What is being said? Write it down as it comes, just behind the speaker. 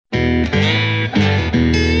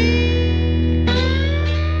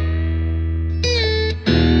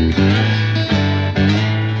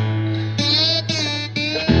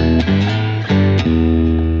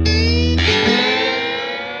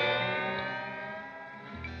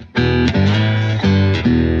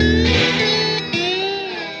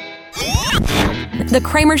The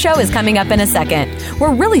Kramer Show is coming up in a second.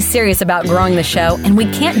 We're really serious about growing the show, and we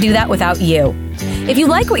can't do that without you. If you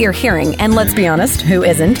like what you're hearing, and let's be honest, who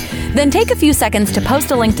isn't, then take a few seconds to post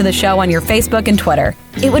a link to the show on your Facebook and Twitter.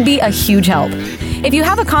 It would be a huge help. If you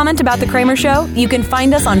have a comment about The Kramer Show, you can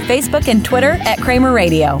find us on Facebook and Twitter at Kramer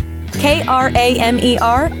Radio.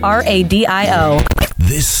 KramerRadio.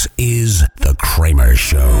 This is The Kramer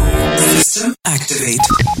Show. System activate.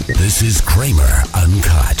 This is Kramer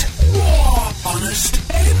Uncut. Raw, honest,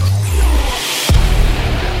 and real.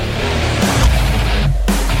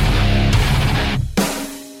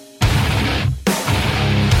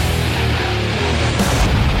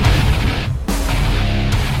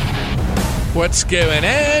 What's going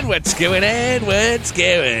on? What's going on? What's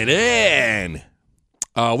going on?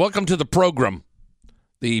 Welcome to the program.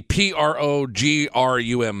 The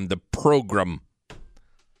PROGRUM, the program.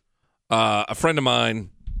 A friend of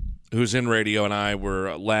mine who's in radio and I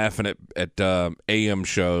were laughing at AM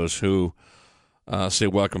shows who say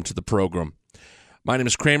welcome to the program. My name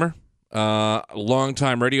is Kramer,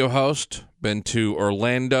 longtime radio host. Been to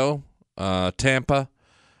Orlando, Tampa.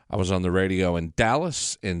 I was on the radio in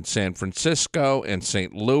Dallas, in San Francisco, in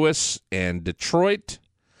St. Louis, and Detroit.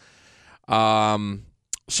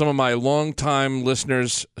 Some of my longtime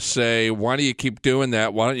listeners say, why do you keep doing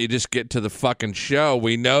that? Why don't you just get to the fucking show?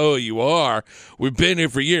 We know you are. We've been here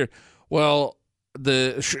for years. Well,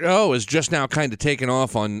 the show is just now kind of taken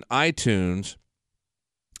off on iTunes,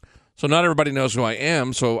 so not everybody knows who I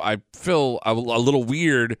am, so I feel a little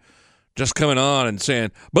weird just coming on and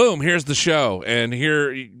saying, boom, here's the show, and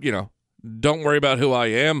here, don't worry about who I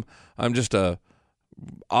am. I'm just a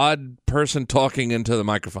odd person talking into the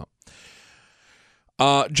microphone.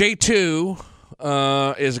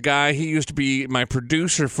 J2 is a guy, he used to be my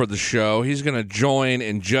producer for the show. He's going to join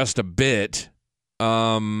in just a bit.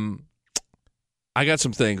 I got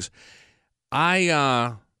some things.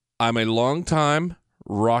 I'm a longtime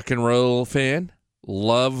rock and roll fan.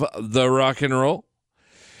 Love the rock and roll.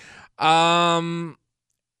 And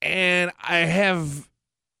I have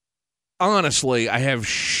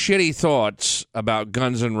shitty thoughts about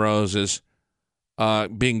Guns N' Roses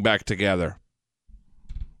being back together.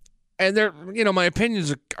 And they're, my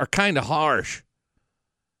opinions are kind of harsh.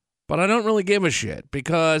 But I don't really give a shit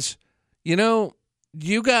because,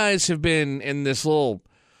 you guys have been in this little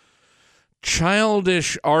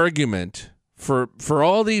childish argument for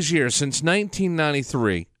all these years, since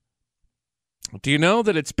 1993. Do you know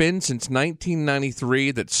that it's been since 1993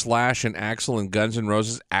 that Slash and Axl and Guns N'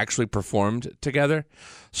 Roses actually performed together?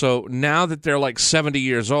 So now that they're like 70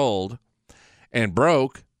 years old and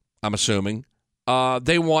broke, I'm assuming,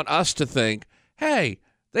 they want us to think, hey,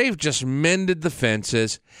 they've just mended the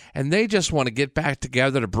fences and they just want to get back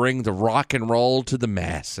together to bring the rock and roll to the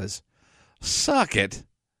masses. Suck it.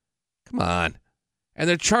 Come on. And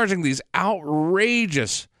they're charging these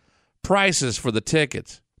outrageous prices for the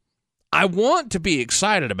tickets. I want to be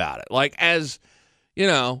excited about it. Like, as,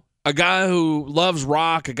 a guy who loves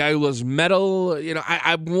rock, a guy who loves metal,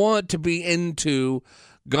 I want to be into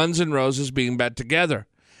Guns N' Roses being back together.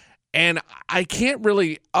 And I can't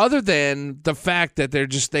really, other than the fact that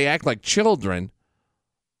they act like children,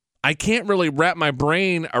 I can't really wrap my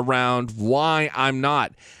brain around why I'm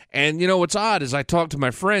not. And, what's odd is I talk to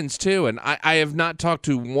my friends, too, and I have not talked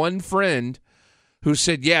to one friend who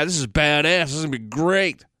said, yeah, this is badass, this is going to be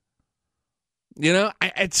great.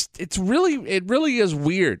 It really is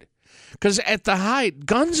weird. Because at the height,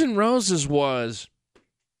 Guns N' Roses was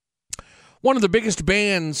one of the biggest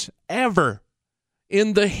bands ever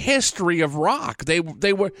in the history of rock. They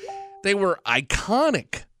were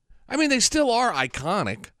iconic. I mean, they still are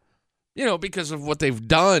iconic, because of what they've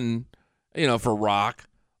done, for rock.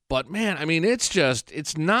 But man, I mean,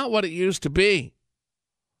 it's not what it used to be.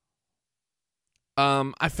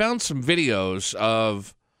 I found some videos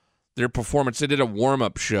of their performance. They did a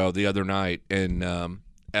warm-up show the other night in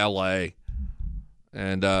L.A.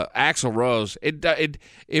 And Axl Rose. If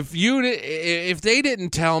they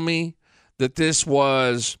didn't tell me that this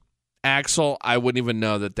was Axl, I wouldn't even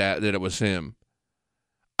know that it was him.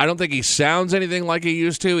 I don't think he sounds anything like he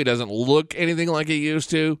used to. He doesn't look anything like he used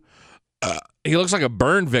to. He looks like a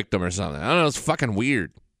burn victim or something. I don't know. It's fucking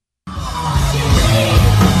weird. I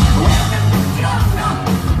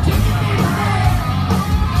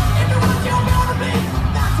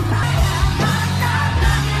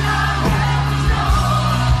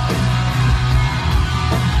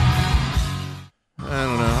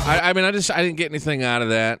don't know. I didn't get anything out of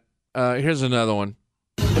that. Here's another one.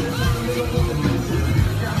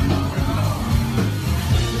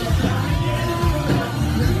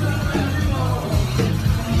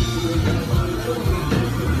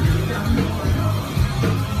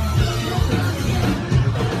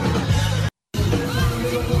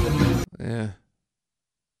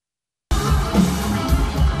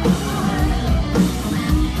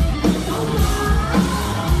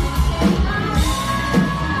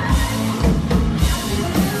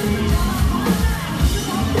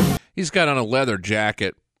 got on a leather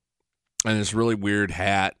jacket and this really weird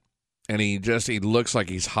hat, and he looks like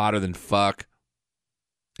he's hotter than fuck,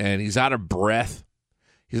 and he's out of breath.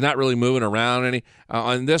 He's not really moving around any.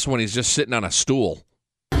 On this one, he's just sitting on a stool.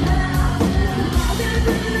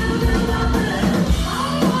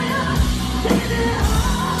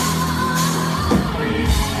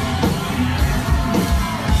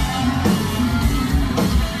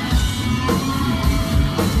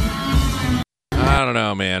 I don't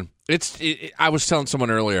know, man. I was telling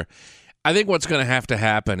someone earlier, I think what's going to have to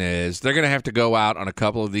happen is they're going to have to go out on a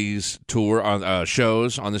couple of these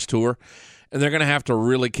shows on this tour, and they're going to have to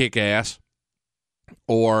really kick ass,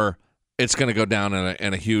 or it's going to go down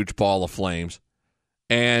in a huge ball of flames.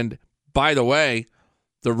 And by the way,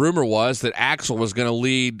 the rumor was that Axl was going to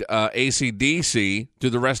lead AC/DC through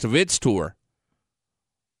the rest of its tour.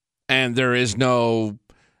 And there is no,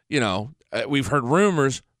 we've heard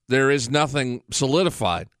rumors. There is nothing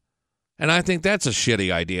solidified. And I think that's a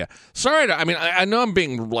shitty idea. Sorry, I know I'm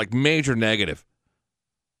being like major negative.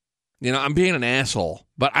 I'm being an asshole.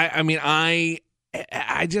 But I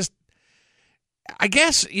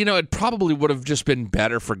guess, it probably would have just been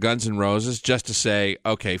better for Guns N' Roses just to say,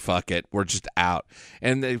 okay, fuck it, we're just out.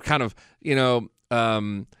 And they've kind of,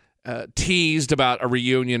 teased about a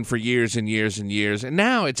reunion for years and years and years. And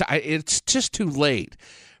now it's just too late.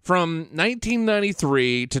 From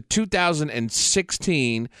 1993 to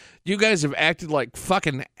 2016, you guys have acted like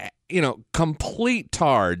fucking, complete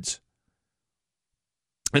tards.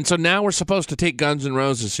 And so now we're supposed to take Guns N'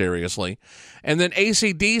 Roses seriously. And then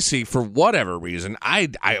AC/DC, for whatever reason,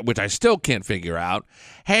 which I still can't figure out,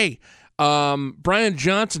 hey, Brian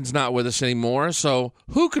Johnson's not with us anymore, so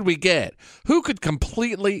who could we get? Who could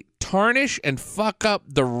completely tarnish and fuck up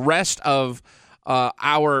the rest of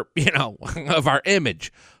our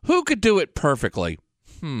image? Who could do it perfectly?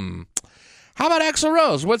 How about Axl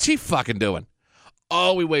Rose? What's he fucking doing?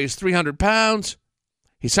 Oh, he weighs 300 pounds.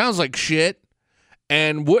 He sounds like shit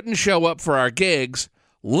and wouldn't show up for our gigs.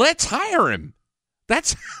 Let's hire him.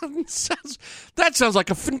 That sounds like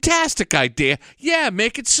a fantastic idea. Yeah,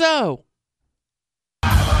 make it so.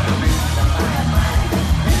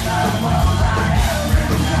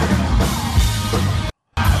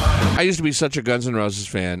 I used to be such a Guns N' Roses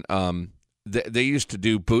fan. They used to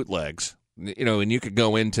do bootlegs, and you could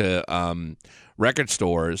go into record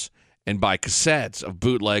stores and buy cassettes of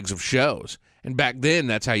bootlegs of shows. And back then,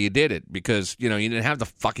 that's how you did it because, you didn't have the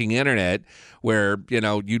fucking internet where,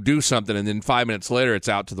 you do something and then 5 minutes later it's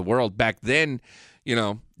out to the world. Back then,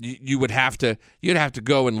 you'd have to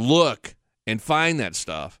go and look and find that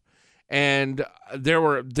stuff. And there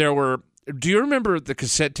were. Do you remember the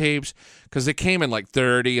cassette tapes? Because they came in like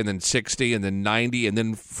 30 and then 60 and then 90. And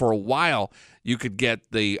then for a while, you could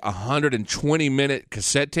get the 120-minute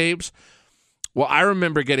cassette tapes. Well, I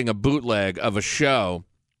remember getting a bootleg of a show.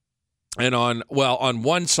 And on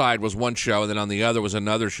one side was one show, and then on the other was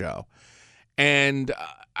another show. And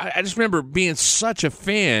I just remember being such a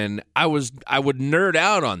fan, I would nerd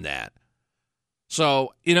out on that.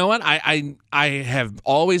 So, you know what? I have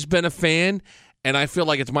always been a fan, and I feel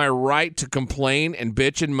like it's my right to complain and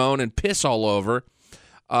bitch and moan and piss all over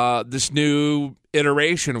this new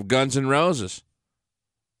iteration of Guns N' Roses.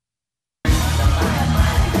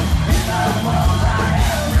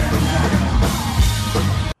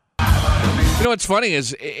 You know what's funny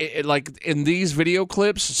is, like in these video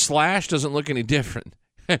clips, Slash doesn't look any different.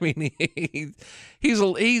 I mean, he's a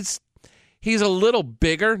little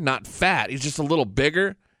bigger, not fat. He's just a little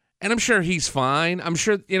bigger, and I'm sure he's fine. I'm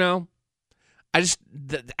sure,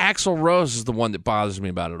 Axl Rose is the one that bothers me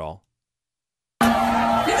about it all.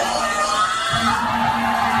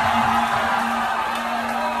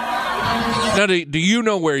 Now, do you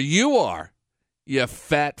know where you are, you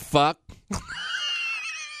fat fuck?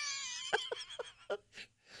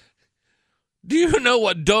 Do you know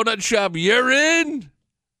what donut shop you're in?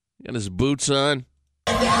 Got his boots on.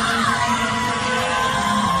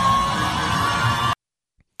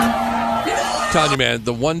 Telling you, man,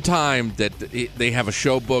 the one time that they have a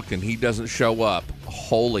show booked and he doesn't show up,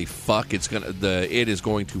 holy fuck, it is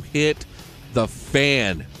going to hit the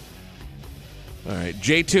fan. All right,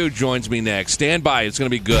 J2 joins me next. Stand by, it's going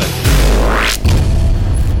to be good.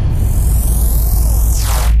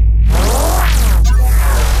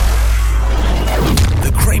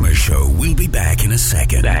 The Kramer Show will be back in a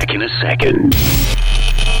second.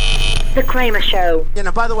 The Kramer Show.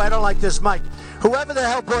 By the way, I don't like this mic. Whoever the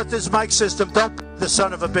hell bought this mic system, don't the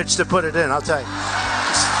son of a bitch to put it in, I'll tell you.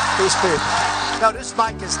 These people. No, this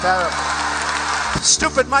mic is terrible.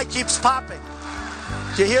 Stupid mic keeps popping.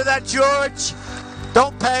 Do you hear that, George?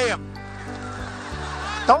 Don't pay him.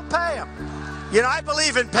 Don't pay him. I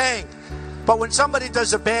believe in paying. But when somebody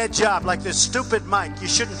does a bad job, like this stupid Mike, you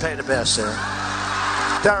shouldn't pay the best, sir.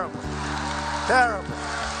 Terrible. Terrible.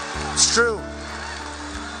 It's true.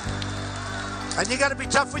 And you got to be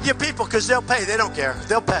tough with your people because they'll pay. They don't care.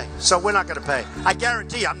 They'll pay. So we're not going to pay. I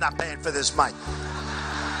guarantee I'm not paying for this Mike.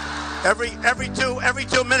 Every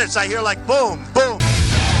 2 minutes I hear like boom, boom,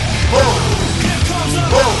 boom, Here comes the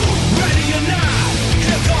boom, ready or not.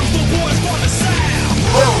 Here comes the boys for the sound.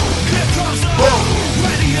 boom, Here comes the boom.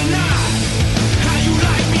 ready or not. How you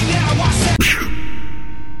like me now? I said.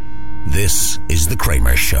 This is The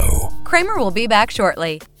Kramer Show. Kramer will be back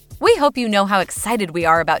shortly. We hope you know how excited we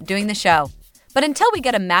are about doing the show. But until we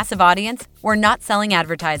get a massive audience, we're not selling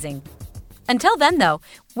advertising. Until then, though,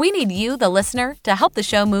 we need you, the listener, to help the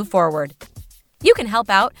show move forward. You can help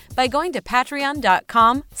out by going to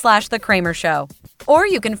patreon.com/The Kramer Show, or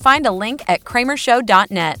you can find a link at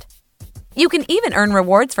kramershow.net. You can even earn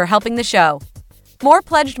rewards for helping the show. More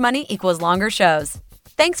pledged money equals longer shows.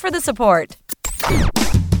 Thanks for the support.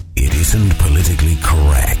 It isn't politically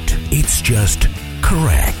correct. It's just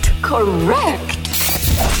correct. Correct.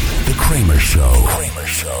 The Kramer Show. Kramer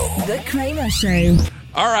Show. The Kramer Show.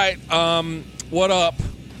 All right, what up?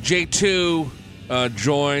 J2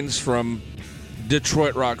 joins from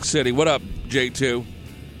Detroit Rock City. What up, J2?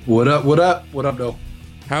 What up? What up? What up, though?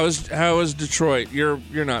 How is Detroit?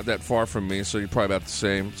 You're not that far from me, so you're probably about the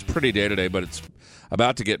same. It's a pretty day today, but it's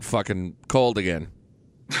about to get fucking cold again.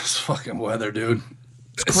 This fucking weather, dude.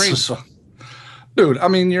 It's crazy. Dude, I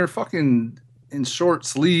mean, you're fucking in short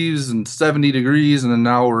sleeves and 70 degrees, and then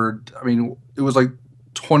now it was like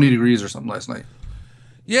 20 degrees or something last night.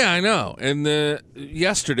 Yeah, I know. And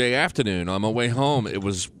yesterday afternoon on my way home, it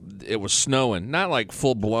was snowing. Not like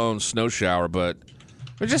full-blown snow shower, but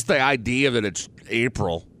just the idea that it's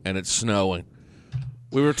April and it's snowing.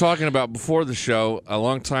 We were talking about before the show, a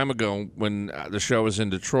long time ago when the show was in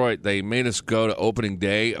Detroit, they made us go to opening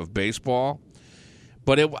day of baseball.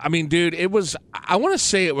 But, dude, it was, I want to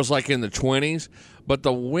say it was like in the 20s, but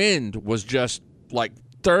the wind was just like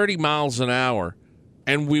 30 miles an hour,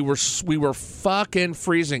 and we were fucking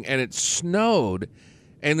freezing, and it snowed,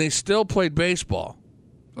 and they still played baseball.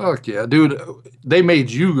 Fuck yeah, dude. They made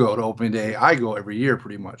you go to opening day. I go every year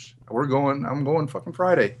pretty much. I'm going fucking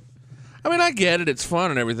Friday. I mean, I get it. It's fun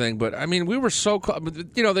and everything, but, we were so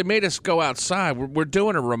cold. You know, they made us go outside. We're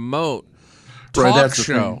doing a remote talk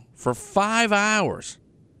show for 5 hours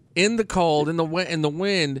in the cold, in the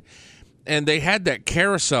wind, and they had that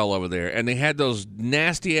carousel over there, and they had those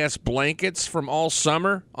nasty-ass blankets from all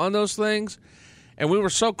summer on those things, and we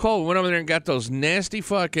were so cold, we went over there and got those nasty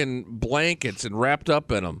fucking blankets and wrapped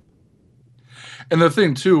up in them. And the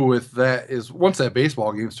thing, too, with that is once that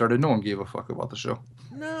baseball game started, no one gave a fuck about the show.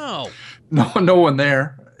 No one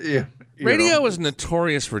there. Yeah, radio is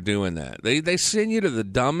notorious for doing that. They send you to the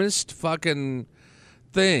dumbest fucking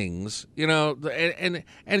things, and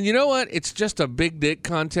you know what? It's just a big dick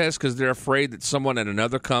contest because they're afraid that someone at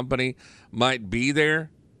another company might be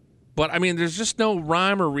there. But there's just no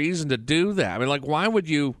rhyme or reason to do that. Why would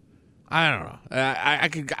you? I don't know.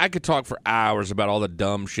 I could talk for hours about all the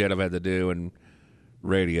dumb shit I've had to do in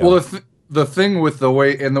radio. Well, the thing with the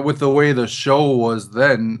way the show was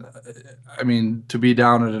then, to be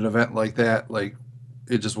down at an event like that, like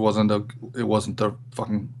it just wasn't a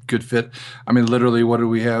fucking good fit. Literally, what did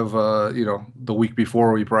we have? The week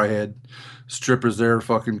before we probably had strippers there,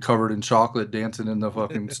 fucking covered in chocolate, dancing in the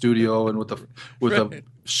fucking studio, and with a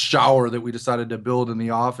shower that we decided to build in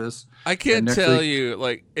the office. I can't tell you,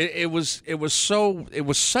 it was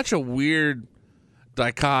such a weird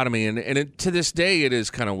dichotomy, and to this day it is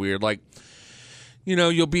kind of weird.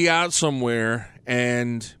 You'll be out somewhere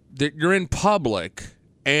and you're in public,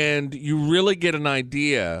 and you really get an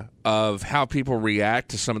idea of how people react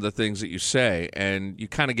to some of the things that you say, and you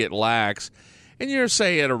kind of get lax. And you're,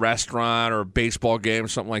 say, at a restaurant or a baseball game or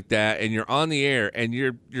something like that, and you're on the air, and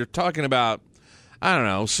you're talking about, I don't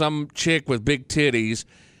know, some chick with big titties,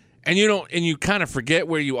 and you kind of forget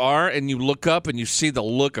where you are, and you look up and you see the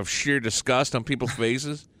look of sheer disgust on people's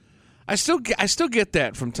faces. I still get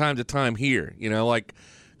that from time to time here,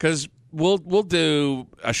 because we'll do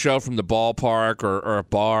a show from the ballpark or a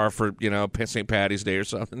bar for St. Patty's Day or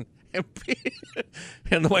something, and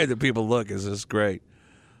the way that people look is just great.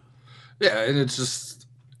 Yeah, and it's just,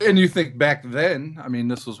 and you think back then,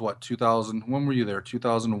 this was what, 2000, when were you there?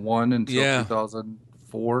 2001 until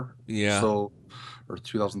 2004? Yeah. So, or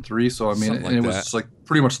 2003. So, Something like it was just like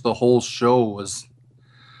pretty much the whole show was,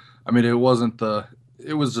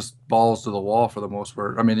 it was just balls to the wall for the most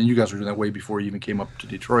part. And you guys were doing that way before you even came up to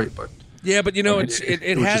Detroit, but. Yeah, but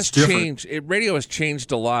it has changed. Radio has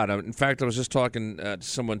changed a lot. In fact, I was just talking to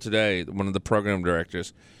someone today, one of the program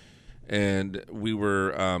directors, and we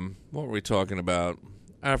were what were we talking about?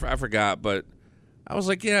 I forgot, but I was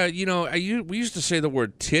like, yeah, we used to say the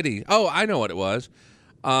word titty. Oh, I know what it was.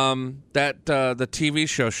 That the TV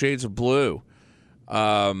show Shades of Blue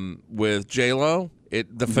with J-Lo.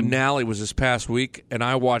 The finale was this past week, and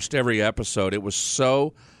I watched every episode. It was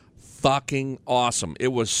so fucking awesome. It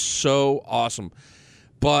was so awesome.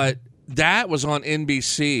 But that was on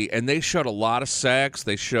NBC, and they showed a lot of sex.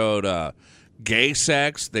 They showed gay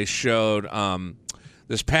sex. They showed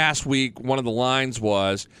this past week, one of the lines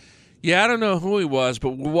was, yeah, I don't know who he was,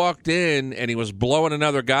 but we walked in, and he was blowing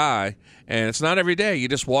another guy, and it's not every day. You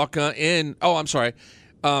just walk in. Oh, I'm sorry.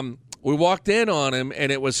 We walked in on him,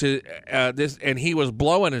 and it was his, and he was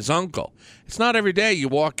blowing his uncle. It's not every day you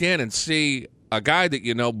walk in and see a guy that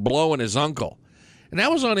you know blowing his uncle. And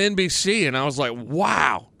that was on NBC, and I was like,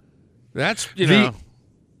 wow. That's,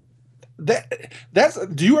 That's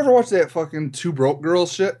do you ever watch that fucking Two Broke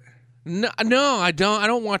Girls shit? No, I don't. I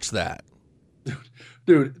don't watch that.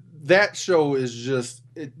 Dude, that show is just,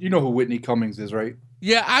 you know who Whitney Cummings is, right?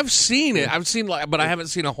 Yeah, I've seen it. I've seen, but I haven't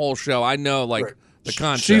seen a whole show. I know, Right. the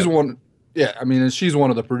concept. She's one, yeah, I mean, and she's one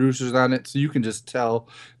of the producers on it, so you can just tell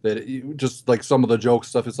that just like some of the joke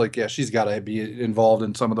stuff, it's like, yeah, she's got to be involved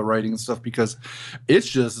in some of the writing and stuff, because it's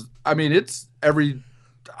just, I mean,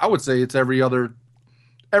 I would say it's every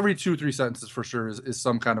 2-3 sentences for sure is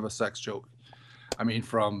some kind of a sex joke. I mean,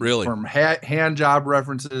 from hand job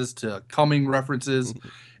references to coming references,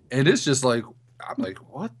 and it's just like, I'm like,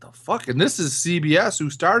 what the fuck? And this is CBS, who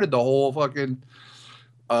started the whole fucking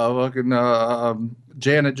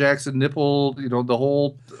Janet Jackson nipple, the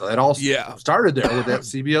whole, it all started there with that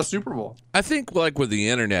CBS Super Bowl. I think, like, with the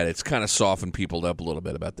internet, it's kind of softened people up a little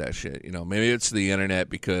bit about that shit. Maybe it's the internet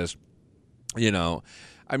because,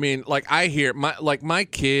 I mean, like, I hear my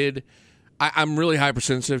kid, I'm really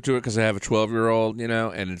hypersensitive to it because I have a 12-year-old,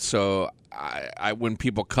 and so I when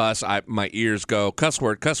people cuss, my ears go cuss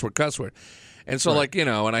word, cuss word, cuss word. And so, right.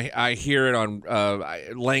 And I hear it on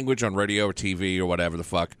language on radio or TV or whatever the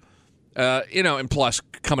fuck, and plus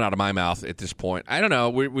coming out of my mouth at this point. I don't know.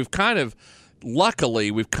 We've kind of,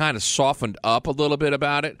 luckily, softened up a little bit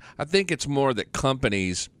about it. I think it's more that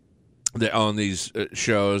companies that own these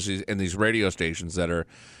shows and these radio stations that are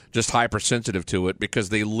just hypersensitive to it because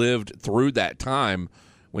they lived through that time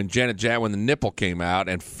when when the nipple came out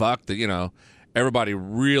and fucked everybody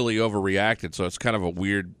really overreacted. So it's kind of a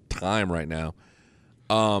weird time right now.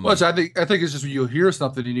 Which I think it's just when you hear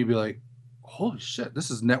something and you be like, holy shit,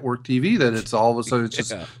 this is network TV, that it's all of a sudden it's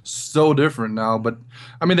just so different now. But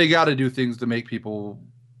I mean, they got to do things to make people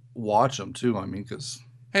watch them too. I mean, because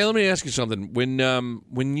hey, let me ask you something.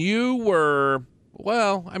 When you were,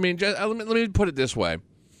 well, I mean, let me put it this way.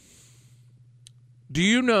 Do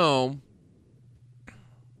you know?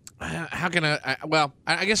 How can I? Well,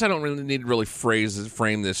 I guess I don't really need to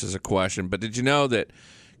frame this as a question. But did you know that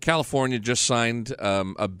California just signed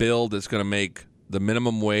a bill that's going to make the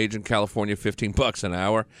minimum wage in California $15 an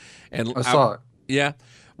hour? And I saw it. Yeah.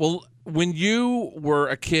 Well, when you were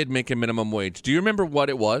a kid making minimum wage, do you remember what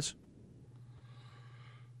it was?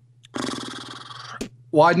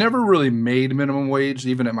 Well, I never really made minimum wage,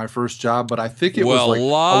 even at my first job, but I think it was like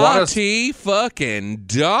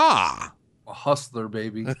a hustler,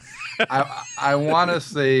 baby. I want to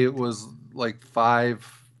say it was like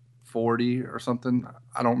 $5.40 or something.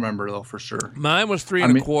 I don't remember though for sure. Mine was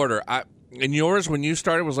 $3.25. And yours, when you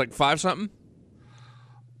started, was like $5 something.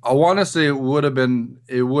 I want to say it would have been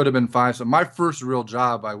 $5 something. My first real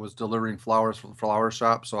job, I was delivering flowers for the flower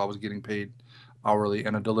shop, so I was getting paid hourly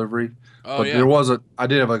and a delivery. Oh, but yeah. I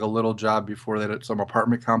did have like a little job before that at some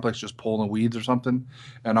apartment complex, just pulling weeds or something.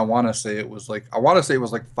 And I want to say it was like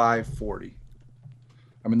 $5.40.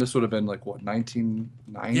 I mean, this would have been like what,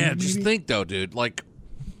 1990? Yeah, maybe? just think though, dude. Like,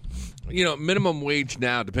 minimum wage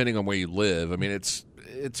now, depending on where you live, I mean, it's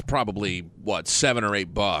probably what, $7 or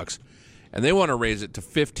 $8, and they want to raise it to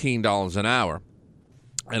 $15 an hour.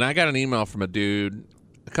 And I got an email from a dude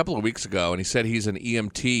a couple of weeks ago, and he said he's an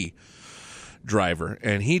EMT driver,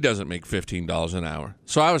 and he doesn't make $15 an hour.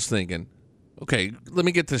 So I was thinking, okay, let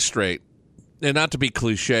me get this straight. And not to be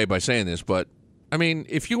cliche by saying this, but, I mean,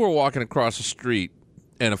 if you were walking across the street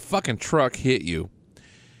and a fucking truck hit you,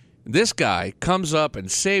 this guy comes up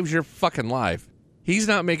and saves your fucking life, he's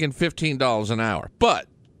not making $15 an hour. But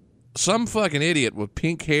some fucking idiot with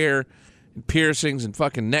pink hair and piercings and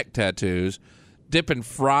fucking neck tattoos dipping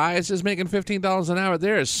fries is making $15 an hour.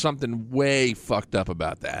 There is something way fucked up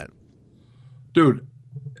about that. Dude,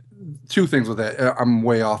 two things with that. I'm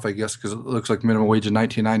way off, I guess, because it looks like minimum wage in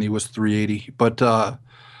 1990 was $3.80. But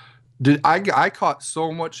I caught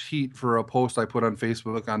so much heat for a post I put on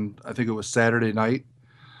Facebook on, I think it was Saturday night,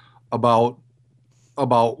 about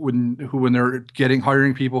when they're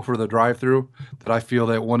hiring people for the drive-through, that I feel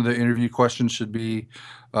that one of the interview questions should be,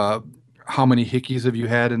 how many hickeys have you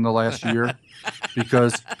had in the last year?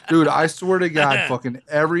 Because, dude, I swear to God, fucking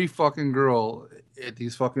every fucking girl at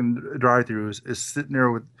these fucking drive-throughs is sitting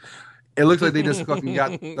there with. It looks like they just fucking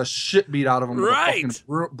got the shit beat out of them with a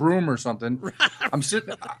fucking broom or something. I'm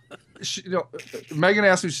sitting. Megan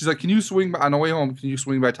asked me, she's like, "Can you swing by, on the way home? Can you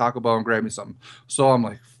swing by Taco Bell and grab me something?" So I'm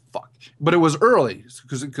like, "Fuck!" But it was early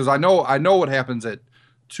because I know what happens at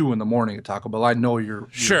 2 a.m. at Taco Bell. I know you're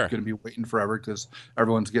going to be waiting forever because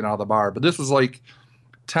everyone's getting out of the bar. But this was like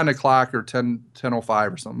 10 o'clock or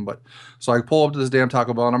 10:05 or something. But so I pull up to this damn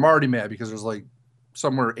Taco Bell and I'm already mad because there's like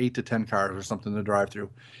somewhere 8 to 10 cars or something to drive through.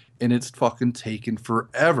 And it's fucking taking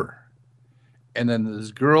forever. And then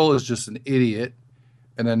this girl is just an idiot.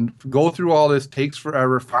 And then go through all this, takes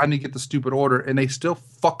forever, finally get the stupid order, and they still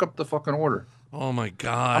fuck up the fucking order. Oh my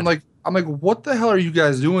God. I'm like, what the hell are you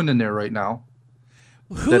guys doing in there right now?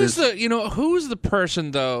 Who's the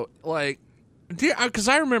person though? Like, because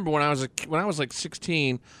I remember when I was like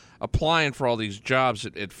 16, applying for all these jobs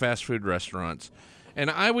at fast food restaurants. And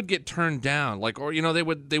I would get turned down, like, or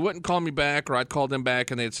they wouldn't call me back, or I'd call them back,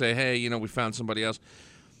 and they'd say, "Hey, we found somebody else."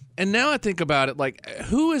 And now I think about it, like,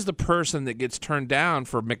 who is the person that gets turned down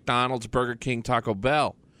for McDonald's, Burger King, Taco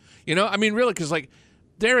Bell? I mean, really, because like,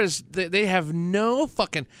 they have no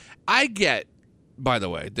fucking. I get, by the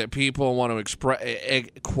way, that people want to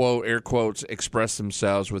air quotes, express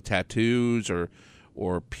themselves with tattoos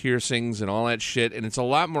or piercings and all that shit, and it's a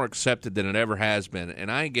lot more accepted than it ever has been, and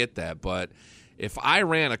I get that, but. If I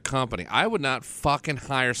ran a company, I would not fucking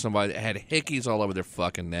hire somebody that had hickeys all over their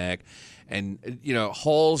fucking neck and,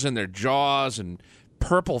 holes in their jaws and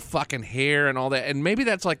purple fucking hair and all that. And maybe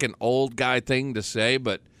that's like an old guy thing to say,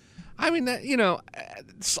 but I mean, that,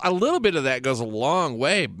 a little bit of that goes a long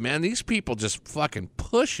way. Man, these people just fucking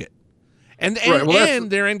push it. And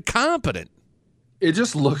they're incompetent. It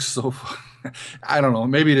just looks so I don't know.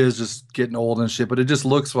 Maybe it is just getting old and shit, but it just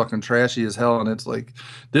looks fucking trashy as hell. And it's like,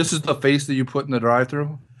 this is the face that you put in the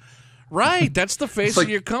drive-thru? Right. That's the face of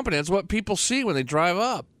your company. That's what people see when they drive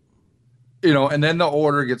up. And then the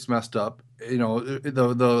order gets messed up.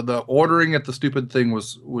 The ordering at the stupid thing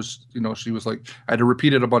was she was like, I had to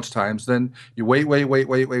repeat it a bunch of times. Then you wait.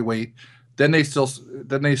 Then they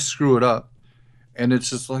screw it up. And it's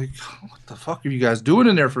just like, what the fuck are you guys doing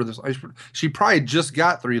in there for this? She probably just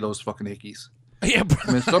got 3 of those fucking hickeys. Yeah,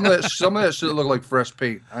 I mean, some of that shit look like fresh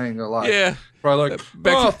paint. I ain't gonna lie. Yeah, probably like,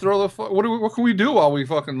 throw the fuck. What can we do while we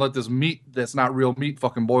fucking let this meat that's not real meat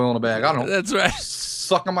fucking boil in a bag? I don't know. That's right.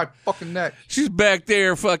 Suck on my fucking neck. She's back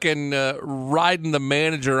there fucking riding the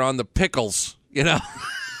manager on the pickles. Yeah,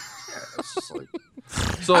 it's just like,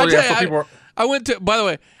 so I went to. By the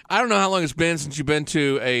way, I don't know how long it's been since you've been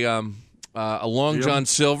to a Long John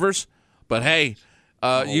Silver's, but hey,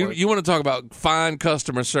 you want to talk about fine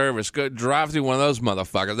customer service? Go drive through one of those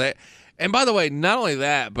motherfuckers. And by the way, not only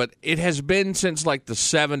that, but it has been since like the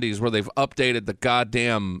 70s where they've updated the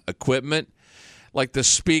goddamn equipment. Like the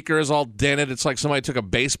speaker is all dented. It's like somebody took a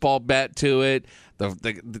baseball bat to it.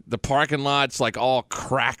 The parking lot's like all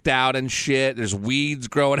cracked out and shit. There's weeds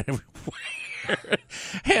growing everywhere.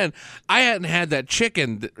 And I hadn't had that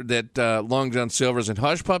chicken that Long John Silver's and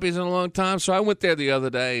Hush Puppies in a long time, so I went there the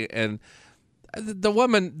other day, and the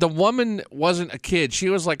woman wasn't a kid. She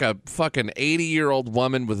was like a fucking 80-year-old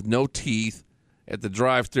woman with no teeth at the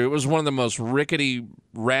drive-thru. It was one of the most rickety,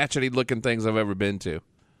 ratchety-looking things I've ever been to.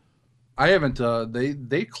 I haven't.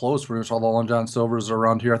 They closed pretty much all the Long John Silver's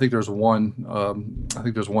around here. I think there's one. I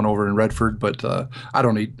think there's one over in Redford, but I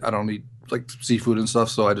don't eat like seafood and stuff,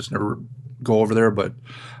 so I just never go over there. But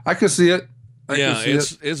I could see it.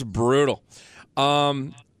 It's brutal.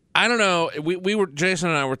 I don't know. We were Jason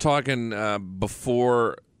and I were talking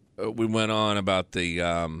before we went on about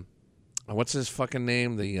the what's his fucking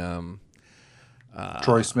name? The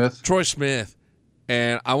Troy Smith. Troy Smith.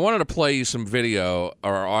 And I wanted to play you some video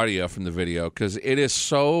or audio from the video because it is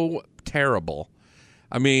so terrible.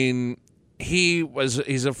 I mean,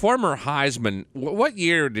 he's a former Heisman. What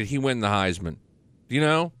year did he win the Heisman? Do you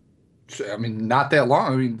know? I mean, not that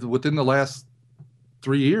long. I mean, within the last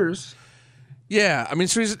 3 years. Yeah, I mean,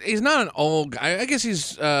 so he's not an old guy. I guess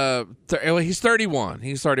he's 31.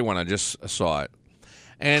 He's 31. I just saw it.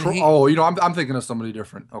 And I'm thinking of somebody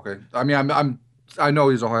different. Okay, I mean, I know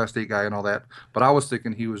he's an Ohio State guy and all that, but I was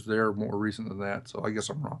thinking he was there more recent than that. So I guess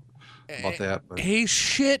I'm wrong about that. But. He's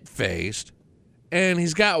shit-faced, and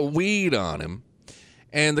he's got weed on him,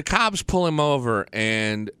 and the cops pull him over.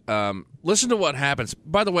 And listen to what happens.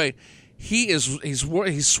 By the way,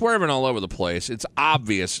 he's swerving all over the place. It's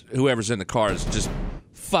obvious whoever's in the car is just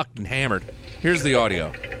fucking hammered. Here's the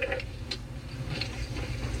audio.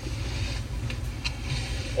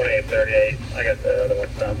 2838. I got the other one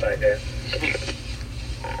down back there.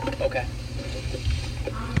 Okay.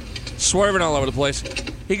 Swerving all over the place.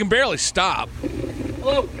 He can barely stop.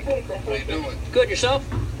 Hello. How you doing? Good, yourself?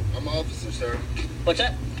 I'm an officer, sir. What's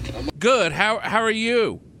that? Good. How are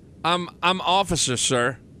you? I'm officer,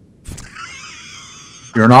 sir.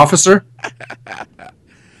 You're an officer?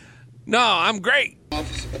 No, I'm great.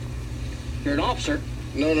 Officer. You're an officer?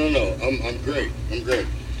 No. I'm great. I'm great.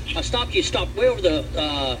 I stopped you. Stopped way over the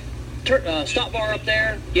stop bar up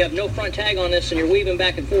there. You have no front tag on this, and you're weaving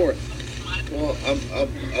back and forth. Well, I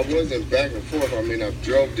wasn't back and forth. I mean, I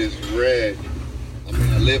drove this red. I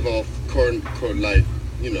mean, I live off court like,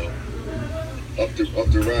 you know, up the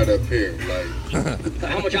ride up here. Like,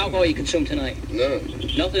 How much alcohol you consumed tonight?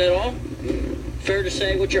 none. Nothing at all? Fair to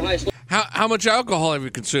say, what's your highest level? How much alcohol have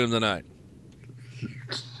you consumed tonight?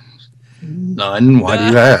 None. Why do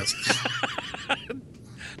you ask?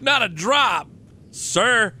 Not a drop,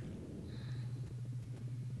 sir.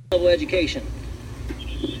 Level education?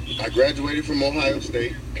 I graduated from Ohio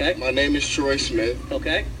State. Okay. My name is Troy Smith.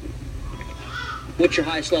 Okay. What's your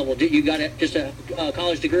highest level? You got just a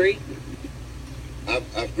college degree?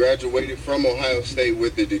 I've graduated from Ohio State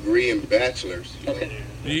with a degree in bachelor's. Okay.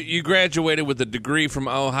 You graduated with a degree from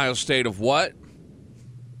Ohio State of what?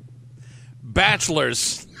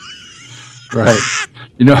 Bachelor's. Right.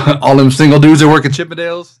 You know, all them single dudes that work at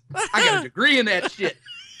Chippendales? I got a degree in that shit.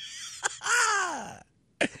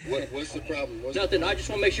 What's the problem? Nothing. I just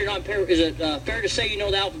want to make sure you're not impaired. Is it fair to say you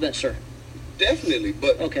know the alphabet, sir? Definitely,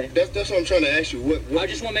 but Okay. That's what I'm trying to ask you. What? I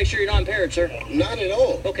just want to make sure you're not impaired, sir. Not at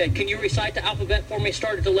all. Okay. Can you recite the alphabet for me?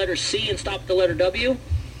 Start at the letter C and stop at the letter W?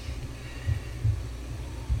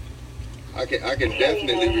 I can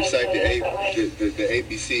definitely recite the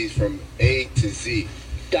ABCs from A to Z.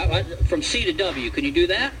 From C to W. Can you do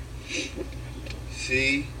that?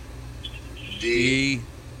 C, D,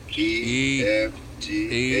 E, F,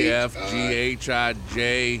 G, H, I,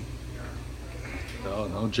 J.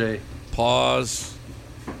 No J. Pause.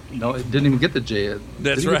 No, it didn't even get the J.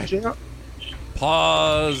 That's Did he right. get the J out?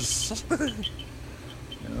 Pause.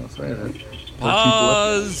 Yeah, say that.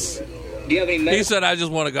 Pause. Do you have any He medical? said, "I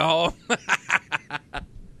just want to go home."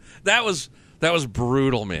 That was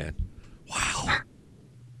brutal, man. Wow.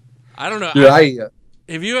 I don't know. Dude,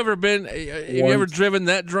 Have you ever been? Have you ever driven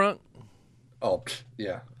that drunk? Oh,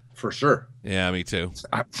 yeah, for sure. Yeah, me too.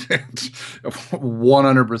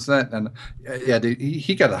 100%. And yeah, dude,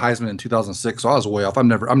 he got a Heisman in 2006, so I was way off. I'm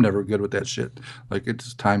never good with that shit. Like, it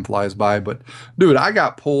just time flies by. But dude, I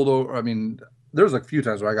got pulled over. I mean, there was a few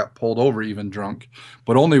times where I got pulled over even drunk,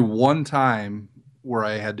 but only one time where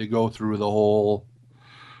I had to go through the whole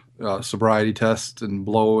sobriety test and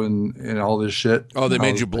blow and all this shit. Oh, they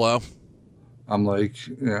made you blow? I'm like,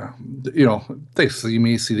 yeah, you know, they see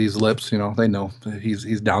me, see these lips, you know, they know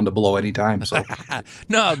he's down to blow anytime. So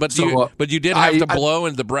no, but you did have to blow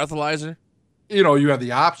in the breathalyzer. You know, you have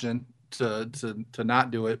the option to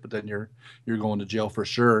not do it, but then you're going to jail for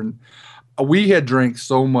sure. And we had drank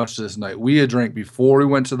so much this night. We had drank before we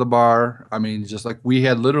went to the bar. I mean, just like we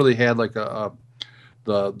had literally had like the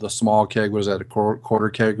small keg, was that, a quarter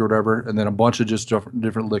keg or whatever, and then a bunch of just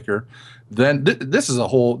different liquor. Then this was a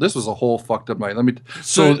whole fucked up night.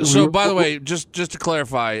 So by the way, just to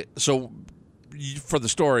clarify, so for the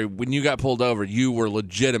story, when you got pulled over, you were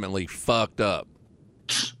legitimately fucked up,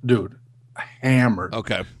 dude, hammered.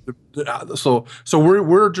 Okay. So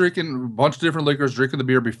we're drinking a bunch of different liquors, drinking the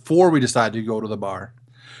beer before we decide to go to the bar.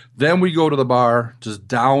 Then we go to the bar, just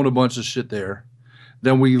down a bunch of shit there.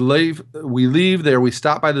 Then we leave there. We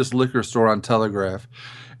stop by this liquor store on Telegraph,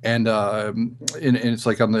 and it's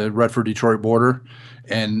like on the Redford-Detroit border.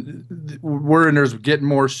 And we're in there getting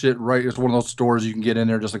more shit, right? It's one of those stores you can get in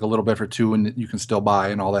there just like a little bit for $2 and you can still buy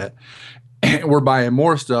and all that. And we're buying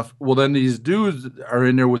more stuff. Well, then these dudes are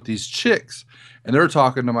in there with these chicks, and they're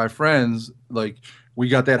talking to my friends like, we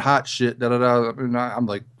got that hot shit, da-da-da. And I'm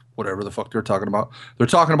like, whatever the fuck they're talking about. They're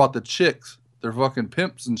talking about the chicks. They're fucking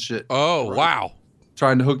pimps and shit. Oh, right? Wow.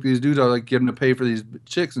 Trying to hook these dudes out, like, get them to pay for these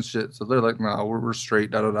chicks and shit. So they're like, no, we're straight,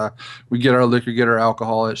 da-da-da. We get our liquor, get our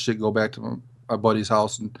alcohol, that shit, go back to my buddy's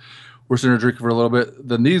house, and we're sitting there drinking for a little bit.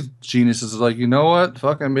 Then these geniuses are like, you know what?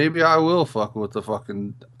 Fucking maybe I will fuck with the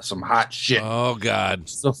fucking some hot shit. Oh, God.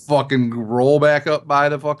 So fucking roll back up by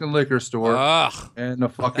the fucking liquor store. Ugh. And the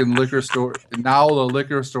fucking liquor store, now the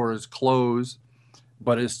liquor store is closed.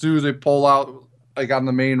 But as soon as they pull out, like on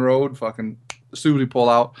the main road, fucking as soon as we pull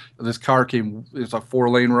out, this car came. It's a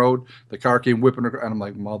 4-lane road. The car came whipping, and I'm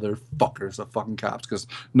like, motherfuckers, the fucking cops, because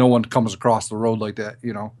no one comes across the road like that,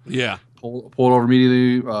 you know. Yeah. Pulled over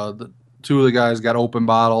immediately. The 2 of the guys got open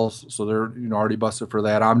bottles, so they're already busted for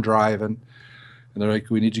that. I'm driving, and they're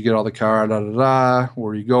like, "We need you to get out of the car." Da da da.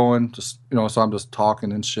 Where are you going? Just so I'm just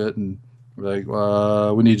talking and shit, and they're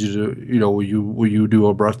like, "We need you to, will you do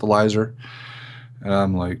a breathalyzer?" And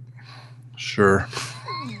I'm like, "Sure."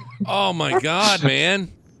 Oh my God,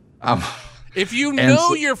 man! If you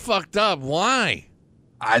know you're fucked up, why?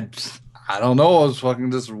 I don't know. I was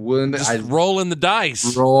fucking just willing. Rolling the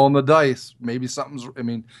dice. Rolling the dice. Maybe something's. I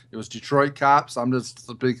mean, it was Detroit cops. I'm just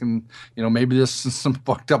thinking, maybe this is some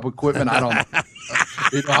fucked up equipment. I don't know.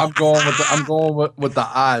 I'm going with the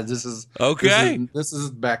odds. This is okay. This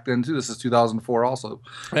is back then too. This is 2004 also.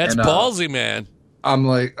 That's ballsy, man. I'm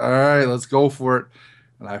like, all right, let's go for it.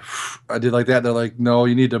 And I did like that. They're like, no,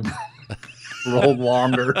 you need to roll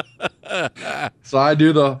longer. So I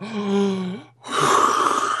do the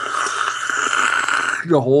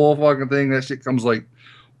whole fucking thing. That shit comes like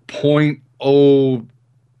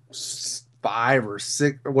 0.05 or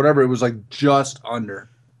 6 or whatever. It was like just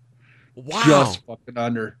under. Wow. Just fucking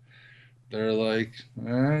under. They're like,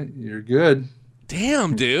 all right, you're good.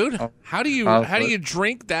 Damn, dude. How do you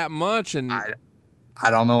drink that much? And I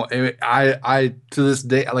don't know. I to this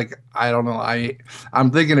day, like, I don't know. I'm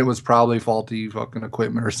thinking it was probably faulty fucking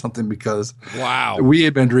equipment or something, because wow, we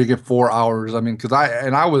had been drinking 4 hours. I mean, because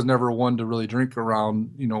I was never one to really drink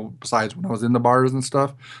around, besides when I was in the bars and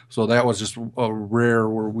stuff. So that was just a rare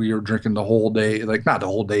where we were drinking the whole day, like not the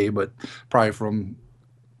whole day, but probably from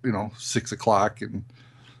 6 o'clock. And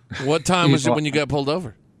what time was it when you got pulled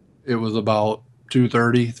over? It was about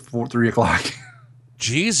 2:30, 3 o'clock.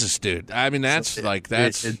 Jesus, dude. I mean, that's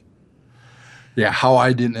yeah, how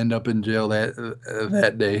I didn't end up in jail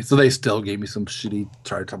that day. So they still gave me some shitty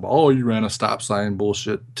try to talk about, you ran a stop sign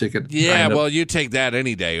bullshit ticket. Yeah, well, you take that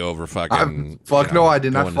any day over fucking. No, I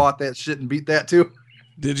did not fought that shit and beat that too.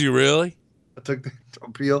 Did you really? I took the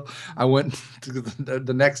appeal. I went to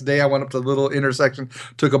the next day. I went up to the little intersection,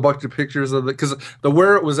 took a bunch of pictures of it, because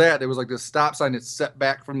where it was at, there was like this stop sign that's set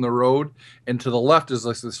back from the road, and to the left is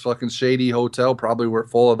like this fucking shady hotel, probably where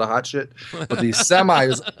full of the hot shit. But these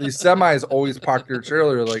semis always parked their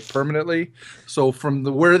trailer like permanently. So from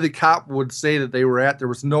where the cop would say that they were at, there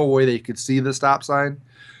was no way they could see the stop sign.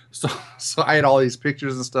 So I had all these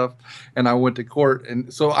pictures and stuff, and I went to court,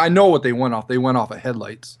 and so I know what they went off. They went off of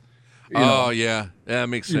headlights. Yeah, that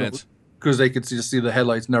makes sense. Because they could see the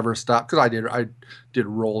headlights never stop. Because I did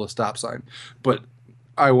roll a stop sign, but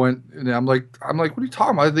I went and I'm like, what are you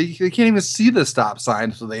talking about? They can't even see the stop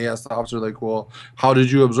sign. So they asked the officer, like, well, how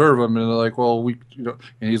did you observe them? And they're like, well, and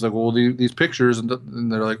he's like, well, these pictures, and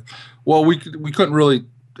they're like, well, we couldn't really.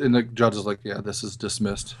 And the judge is like, yeah, this is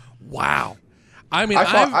dismissed. Wow. I mean,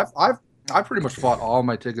 I pretty much fought all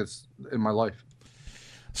my tickets in my life.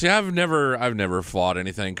 See, I've never fought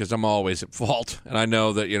anything because I'm always at fault, and I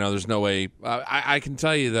know that there's no way. I can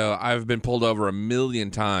tell you though, I've been pulled over 1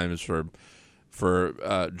 million times for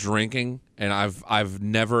drinking, and I've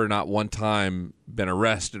never, not one time, been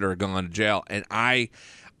arrested or gone to jail. And I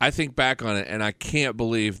think back on it, and I can't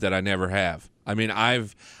believe that I never have. I mean,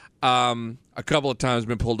 I've a couple of times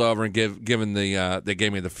been pulled over and given they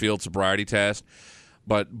gave me the field sobriety test,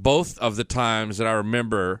 but both of the times that I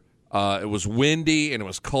remember. It was windy and it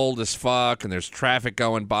was cold as fuck, and there's traffic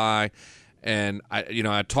going by, and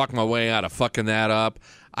I talked my way out of fucking that up.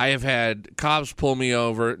 I have had cops pull me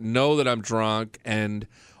over, know that I'm drunk, and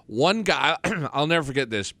one guy, I'll never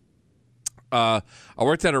forget this. I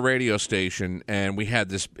worked at a radio station, and we had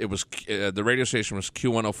this. It was the radio station was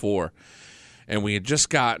Q104, and we had just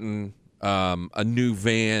gotten a new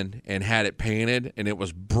van and had it painted, and it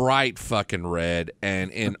was bright fucking red,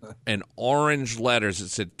 and in orange letters it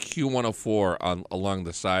said Q104 along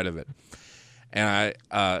the side of it. And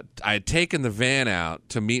I had taken the van out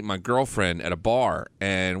to meet my girlfriend at a bar,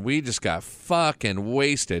 and we just got fucking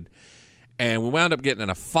wasted, and we wound up getting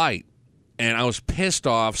in a fight, and I was pissed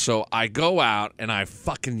off, so I go out and I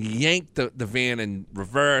fucking yank the van in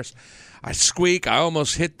reverse. I squeak. I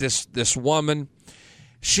almost hit this woman.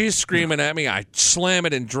 She's screaming at me. I slam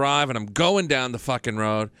it and drive, and I'm going down the fucking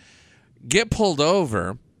road. Get pulled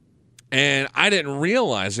over, and I didn't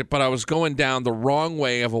realize it, but I was going down the wrong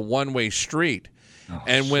way of a one-way street.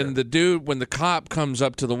 And shit. when the cop comes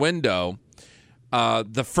up to the window,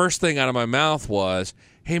 the first thing out of my mouth was,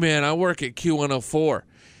 "Hey, man, I work at Q104."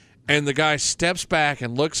 And the guy steps back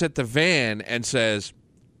and looks at the van and says,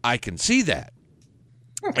 "I can see that."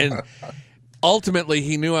 And ultimately,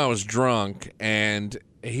 he knew I was drunk, and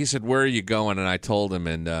he said, "Where are you going?" And I told him,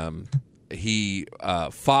 and he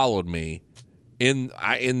followed me in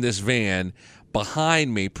this van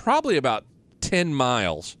behind me, probably about 10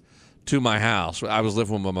 miles to my house. I was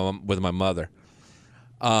living with my mother.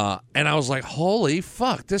 And I was like, holy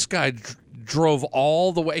fuck, this guy drove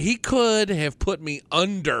all the way. He could have put me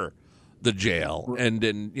under the jail and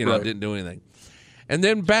didn't do anything. And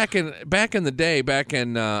then back in the day, back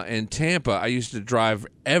in Tampa, I used to drive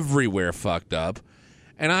everywhere fucked up.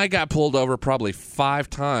 And I got pulled over probably 5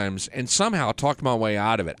 times and somehow talked my way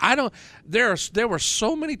out of it. There were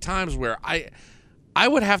so many times where I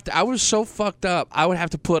was so fucked up, I would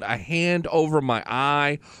have to put a hand over my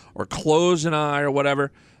eye or close an eye or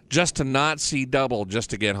whatever just to not see double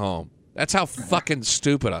just to get home. That's how fucking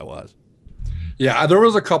stupid I was. Yeah, there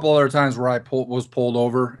was a couple other times where I was pulled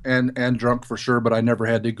over and drunk for sure, but I never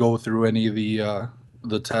had to go through any of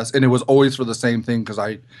the tests. And it was always for the same thing because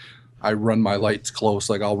I run my lights close.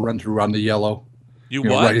 Like I'll run through on the yellow. You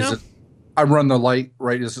what? Right as I run the light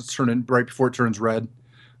right as it's turning, right before it turns red.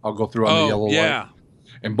 I'll go through on the yellow light.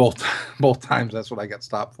 And both times that's what I got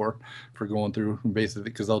stopped for going through, basically,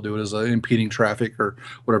 because they'll do it as impeding traffic or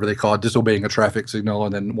whatever they call it, disobeying a traffic signal.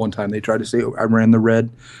 And then one time they tried to say I ran the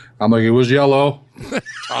red. I'm like, it was yellow.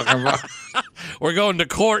 Talking about we're going to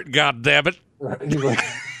court, goddammit.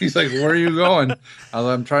 He's like, where are you going?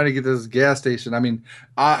 I'm trying to get to this gas station. I mean,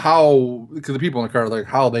 how, because the people in the car are like,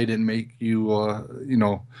 how they didn't make you,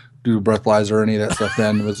 do breathalyzer or any of that stuff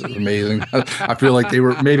then was amazing. I feel like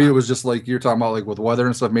maybe it was just like you're talking about, like with weather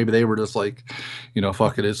and stuff. Maybe they were just like,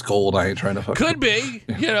 fuck it, it's cold. I ain't trying to fuck. Could be,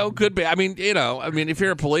 could be. I mean, if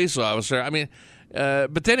you're a police officer,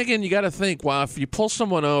 but then again, you got to think, well, if you pull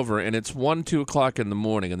someone over and it's 1, 2 o'clock in the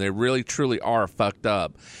morning and they really truly are fucked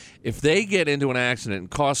up, if they get into an accident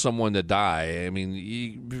and cause someone to die, I mean,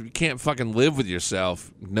 you can't fucking live with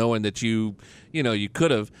yourself knowing that you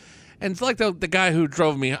could have. And it's like the guy who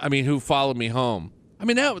who followed me home. I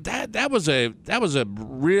mean, that was a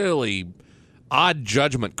really odd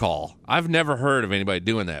judgment call. I've never heard of anybody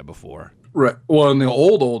doing that before. Right. Well, in the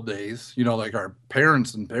old days, like our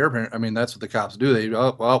parents and their parents, I mean, that's what the cops do. They,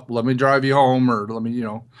 let me drive you home, or let me,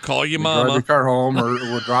 call your mama, drive your car home, or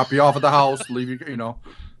we'll drop you off at the house, leave you,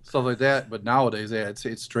 stuff like that. But nowadays,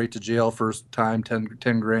 it's straight to jail first time, 10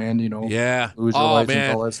 grand, yeah, lose your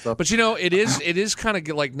license, all that stuff. But it is kind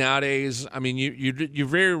of like nowadays. I mean,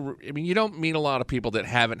 you don't meet a lot of people that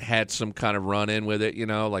haven't had some kind of run in with it,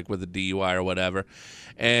 like with a DUI or whatever.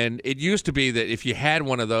 And it used to be that if you had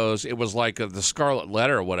one of those, it was like the scarlet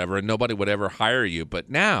letter or whatever, and nobody would ever hire you. But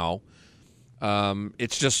now,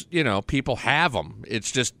 it's just people have them.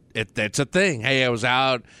 It's just it's a thing. Hey, I was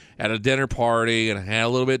out at a dinner party and I had a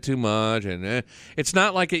little bit too much, and it's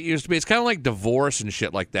not like it used to be. It's kind of like divorce and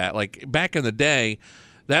shit like that. Like back in the day,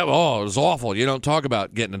 it was awful. You don't talk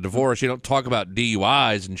about getting a divorce. You don't talk about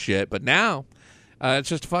DUIs and shit. But now, it's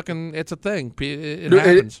just it's a thing. It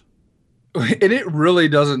happens. And it really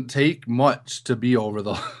doesn't take much to be over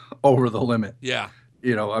the limit. Yeah.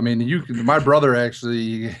 I mean, my brother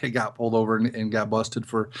actually got pulled over and got busted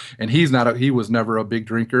and he was never a big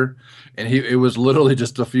drinker, and it was literally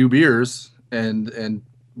just a few beers and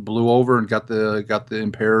blew over and got the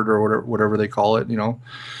impaired or whatever they call it.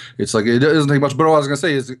 It's like, it doesn't take much. But what I was gonna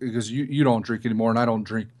say is, because you don't drink anymore, and I don't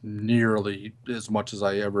drink nearly as much as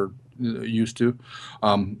I ever used to.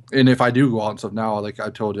 And if I do go out and stuff now, like I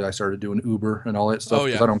told you, I started doing Uber and all that stuff. Oh,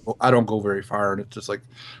 yeah. I don't go very far, and it's just like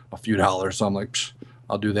a few dollars. So I'm like,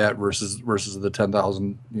 I'll do that versus the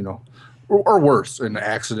 10,000, or worse, an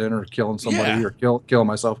accident or killing somebody or killing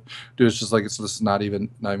myself. Dude, it's just like, it's just not even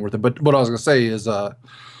worth it. But what I was gonna say is,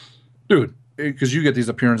 dude, because you get these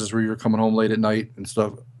appearances where you're coming home late at night and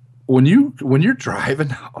stuff. When you're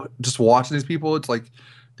driving, just watching these people, it's like,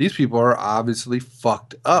 these people are obviously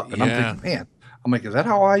fucked up. And I'm thinking, man, is that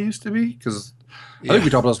how I used to be? Because I think we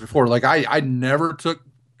talked about this before. Like, I never took.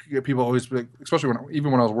 People always, especially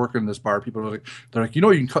when I was working in this bar, people were like, they're like, you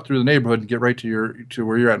can cut through the neighborhood and get right to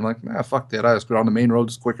where you're at. I'm like, nah, fuck that. I just go down the main road,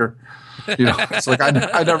 it's quicker. It's like I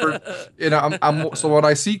never. So when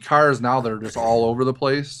I see cars now that are just all over the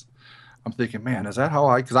place, I'm thinking, man, is that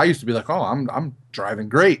how because I used to be like, oh, I'm driving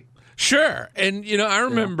great. Sure. And, I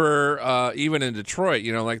remember even in Detroit,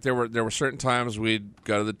 like there were certain times we'd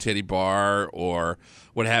go to the titty bar or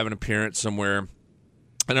would have an appearance somewhere.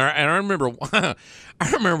 And I remember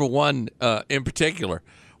one in particular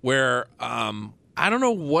where I don't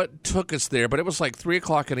know what took us there, but it was like 3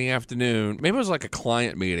 o'clock in the afternoon. Maybe it was like a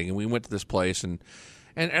client meeting, and we went to this place, and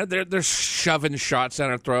they're shoving shots down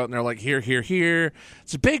our throat, and they're like, here.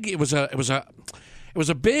 It's a big. It was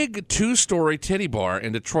a big 2-story titty bar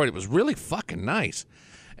in Detroit. It was really fucking nice,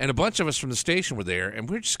 and a bunch of us from the station were there, and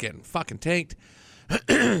we were just getting fucking tanked.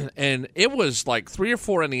 And it was like 3 or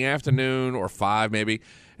 4 in the afternoon, or 5 maybe,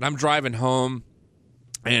 and I'm driving home,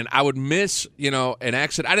 and I would miss, an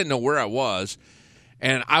exit. I didn't know where I was,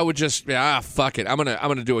 and I would just, fuck it. I'm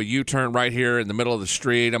gonna do a U-turn right here in the middle of the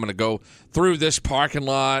street. I'm gonna go through this parking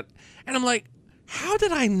lot, and I'm like, how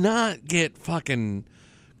did I not get fucking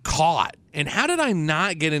caught? And how did I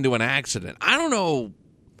not get into an accident? I don't know.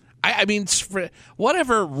 I mean, for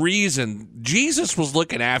whatever reason, Jesus was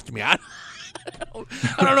looking after me. I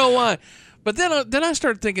don't know why. But then I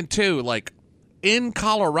started thinking, too, like, in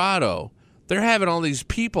Colorado, they're having all these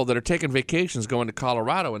people that are taking vacations going to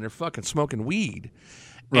Colorado, and they're fucking smoking weed.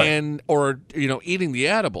 Right. Or eating the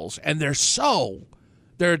edibles. And they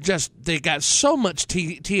got so much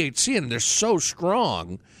THC in them. They're so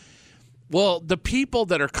strong. Well, the people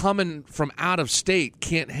that are coming from out of state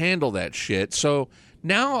can't handle that shit. So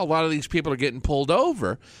now a lot of these people are getting pulled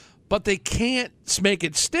over, but they can't make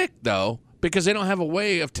it stick, though, because they don't have a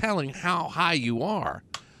way of telling how high you are.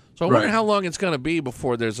 So I wonder how long it's going to be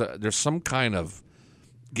before there's some kind of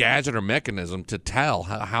gadget or mechanism to tell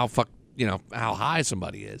how high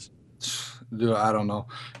somebody is. Dude, I don't know.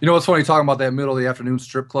 You know what's funny, talking about that middle of the afternoon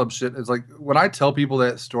strip club shit? It's like, when I tell people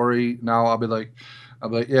that story now, I'll be like,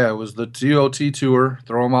 yeah, it was the TOT tour,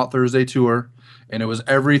 Throw 'em Out Thursday tour, and it was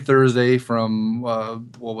every Thursday from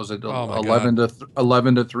 11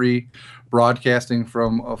 to 3, broadcasting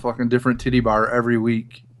from a fucking different titty bar every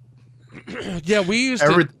week. Yeah, we used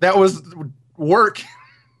that was work.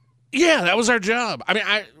 Yeah, that was our job. I mean,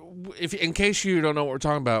 if in case you don't know what we're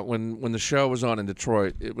talking about, when the show was on in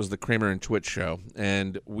Detroit, it was the Kramer and Twitch show,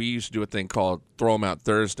 and we used to do a thing called Throw 'em Out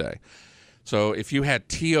Thursday. So if you had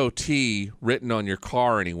TOT written on your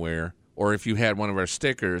car anywhere, or if you had one of our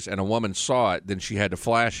stickers and a woman saw it, then she had to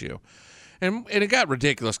flash you. And it got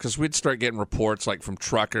ridiculous because we'd start getting reports like from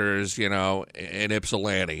truckers, in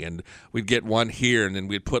Ypsilanti, and we'd get one here, and then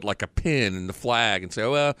we'd put like a pin in the flag and say,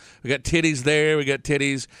 oh, well, we got titties there, we got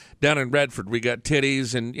titties down in Redford, we got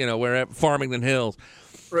titties, and we're at Farmington Hills.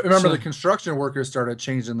 Remember, the construction workers started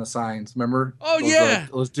changing the signs. Remember? Oh, yeah.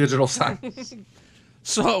 Those digital signs.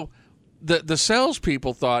 So the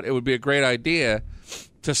salespeople thought it would be a great idea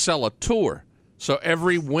to sell a tour. So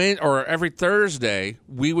every Thursday,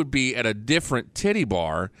 we would be at a different titty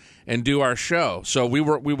bar and do our show. So we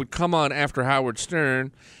would come on after Howard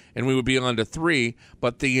Stern, and we would be on to 3,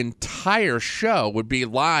 but the entire show would be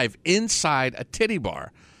live inside a titty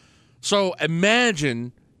bar. So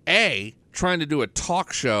imagine, A, trying to do a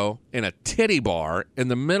talk show in a titty bar in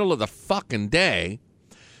the middle of the fucking day.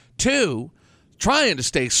 2, trying to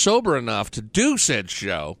stay sober enough to do said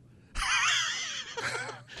show.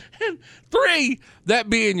 And 3, that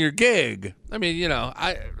being your gig. I mean,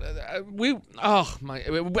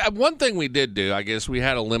 one thing we did do, I guess, we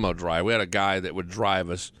had a limo drive. We had a guy that would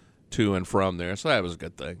drive us to and from there, so that was a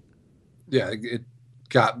good thing. Yeah, it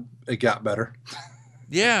got better.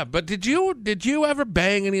 Yeah, but did you ever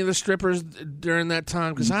bang any of the strippers during that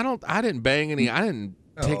time? Because I didn't bang any. I didn't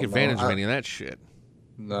take advantage of any of that shit.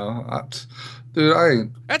 No, dude, I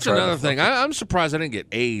ain't. That's another thing. I'm surprised I didn't get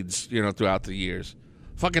AIDS, throughout the years.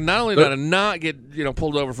 Fucking not only did I not get,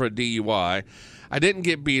 pulled over for a DUI, I didn't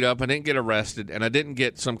get beat up, I didn't get arrested, and I didn't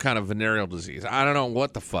get some kind of venereal disease. I don't know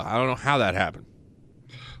what the fuck. I don't know how that happened.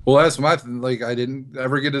 Well, that's my thing. Like, I didn't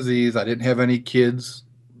ever get disease. I didn't have any kids,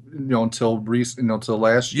 until until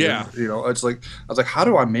last year. Yeah. It's like, I was like, how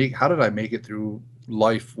did I make it through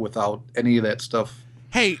life without any of that stuff?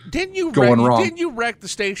 Hey, didn't you wrong? Didn't you wreck the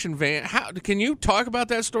station van? Can you talk about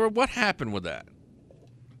that story? What happened with that?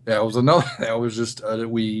 That was another. That was just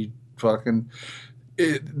we fucking.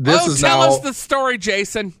 Tell us the story,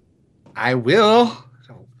 Jason. I will.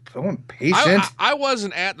 So impatient. I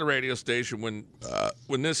wasn't at the radio station when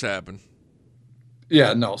this happened.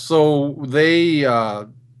 Yeah, no. So they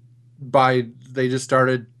just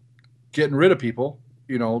started getting rid of people.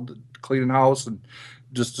 Cleaning house, and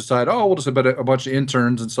just decide, we'll just let a bunch of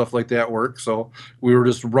interns and stuff like that work. So we were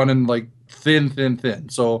just running like thin.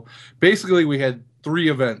 So basically, we had 3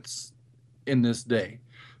 events in this day.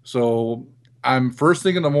 So I'm first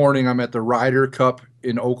thing in the morning, I'm at the Ryder Cup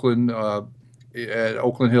in Oakland, at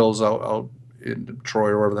Oakland Hills out in Troy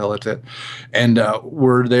or wherever the hell it's at. And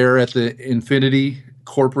we're there at the Infinity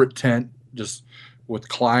corporate tent, just with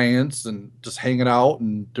clients and just hanging out.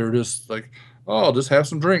 And they're just like, just have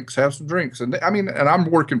some drinks. And and I'm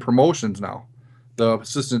working promotions now, the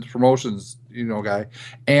assistant promotions, guy.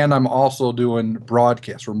 And I'm also doing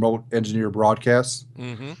broadcasts, remote engineer broadcasts,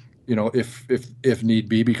 mm-hmm. If need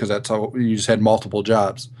be, because that's how you just had multiple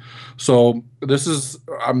jobs. So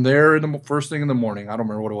I'm there in the first thing in the morning. I don't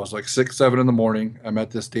remember what it was, like 6, 7 in the morning. I'm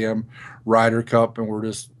at this damn Ryder Cup, and we're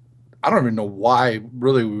just I don't even know why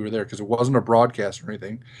really we were there, because it wasn't a broadcast or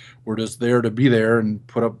anything. We're just there to be there and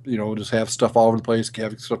put up, just have stuff all over the place,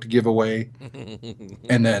 have stuff to give away.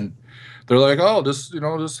 And then they're like, oh,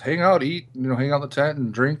 just hang out, eat, hang out in the tent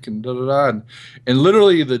and drink and da-da-da. And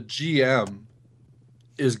literally the GM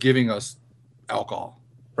is giving us alcohol,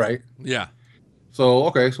 right? Yeah. So,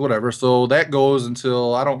 okay, so whatever. So that goes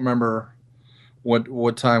until, I don't remember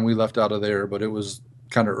what time we left out of there, but it was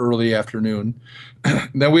kind of early afternoon.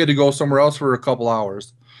 Then we had to go somewhere else for a couple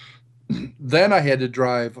hours. Then I had to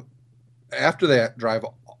drive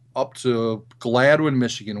up to Gladwin,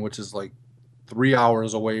 Michigan, which is like 3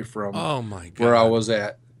 hours away from where I was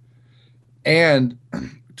at, and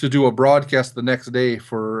to do a broadcast the next day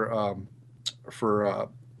for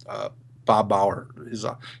Bob Bauer,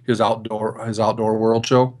 his outdoor world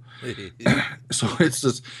show. So it's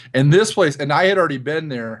just, and this place, and I had already been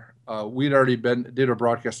there. We'd already did a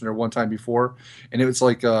broadcast in there one time before, and it was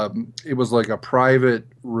like a private,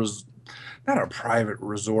 not a private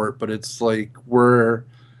resort, but it's like where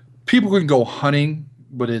people can go hunting,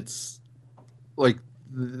 but it's like,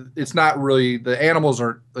 it's not really, the animals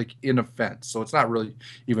aren't like in a fence, so it's not really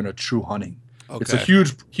even a true hunting. Okay. It's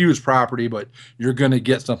a huge property, but you're gonna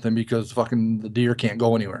get something because fucking the deer can't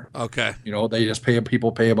go anywhere. Okay. They just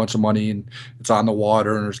people pay a bunch of money, and it's on the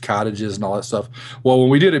water, and there's cottages and all that stuff. Well, when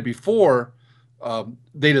we did it before,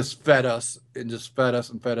 they just fed us, and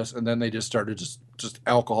then they just started just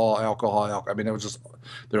alcohol. I mean, it was just,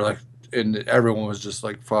 they're like, and everyone was just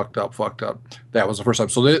like fucked up. That was the first time.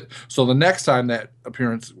 So the next time that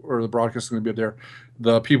appearance or the broadcast is going to be up there,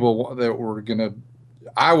 the people that were gonna,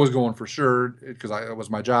 I was going for sure because it was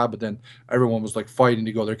my job, but then everyone was like fighting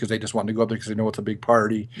to go there because they just wanted to go up there because they know it's a big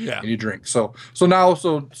party and you drink. So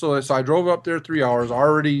I drove up there 3 hours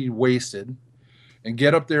already wasted, and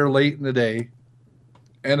get up there late in the day,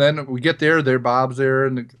 and then we get there. Bob's there,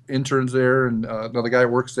 and the intern's there, and another guy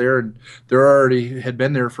works there, and they're already had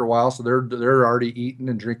been there for a while, so they're already eating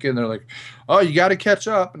and drinking. They're like, "Oh, you got to catch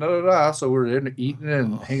up," and da da da. So we're in eating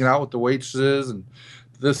and hanging out with the waitresses and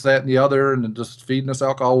this, that, and the other, and just feeding us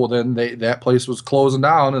alcohol. Well, then that place was closing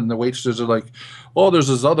down, and the waitresses are like, "Oh, there's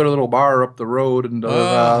this other little bar up the road, and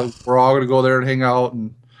we're all gonna go there and hang out."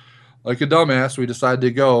 And like a dumbass, we decided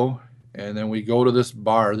to go, and then we go to this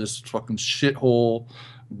bar, this fucking shithole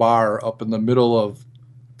bar up in the middle of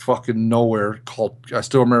fucking nowhere called, I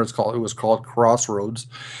still remember it was called Crossroads,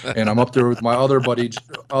 and I'm up there with my other buddy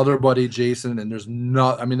Jason, and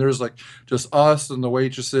there's like just us and the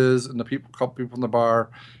waitresses and couple people in the bar,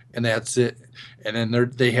 and that's it. And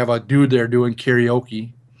then they have a dude there doing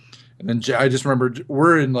karaoke, and then I just remember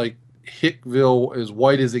we're in like Hickville, as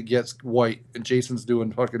white as it gets white, and Jason's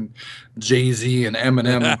doing fucking Jay-Z and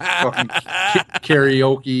Eminem fucking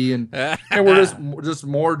karaoke, and we're just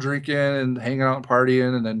more drinking and hanging out and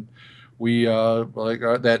partying, and then we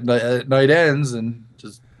that night ends, and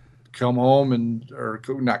just come home or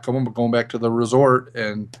not come home, but going back to the resort,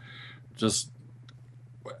 and just,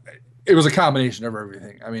 it was a combination of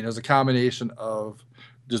everything. I mean, it was a combination of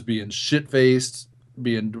just being shit-faced,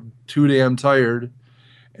 being too damn tired,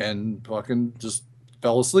 and fucking just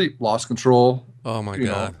fell asleep, lost control. Oh my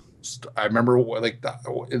God. I remember like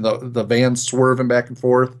the van swerving back and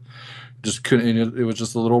forth, just couldn't. It was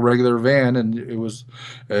just a little regular van, and it was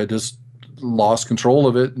just lost control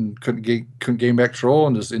of it and couldn't gain back control,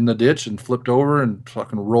 and just in the ditch and flipped over and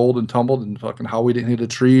fucking rolled and tumbled, and fucking how we didn't hit a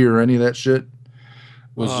tree or any of that shit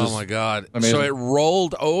was just, my God. amazing. So it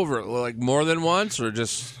rolled over like more than once, or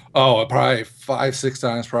just probably 5-6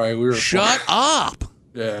 times. Probably we were shut up.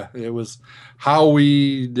 Yeah, it was how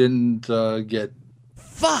we didn't get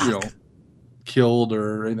killed,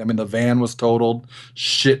 or I mean the van was totaled,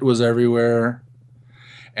 shit was everywhere,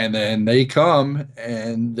 and then they come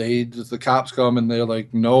and the cops come and they're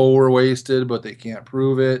like, no, we're wasted, but they can't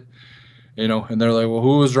prove it, and they're like, well,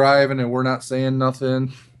 who was driving? And we're not saying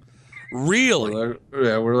nothing. Really?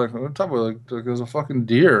 We're like, what talking about? Like, there's a fucking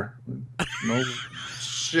deer. No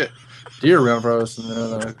shit. Deer around for us,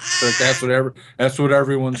 and like, that's what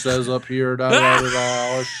everyone says up here. Da, da, da,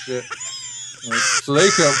 da, all shit. Like, so they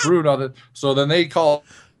couldn't prove nothing. So then they tow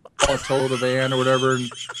the van or whatever, and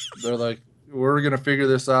they're like, "We're gonna figure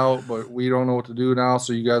this out, but we don't know what to do now.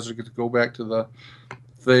 So you guys are going to go back to the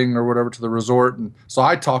thing or whatever, to the resort." And so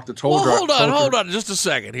I talked to tow driver. Hold on, just a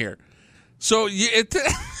second here. So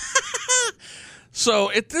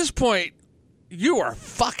so at this point, you are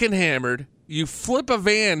fucking hammered. You flip a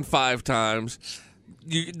van 5 times.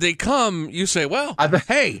 They come. You say, "Well,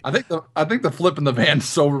 hey." I think the flipping the van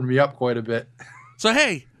sobered me up quite a bit. So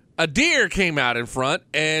hey, a deer came out in front,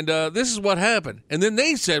 and this is what happened. And then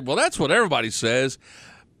they said, "Well, that's what everybody says,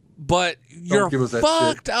 but you're give us that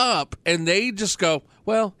fucked up, and they just go,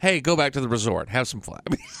 well, hey, go back to the resort. Have some fun.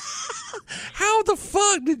 I mean, how the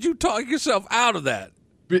fuck did you talk yourself out of that?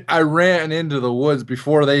 I ran into the woods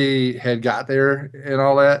before they had got there and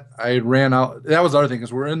all that. I ran out. That was the other thing,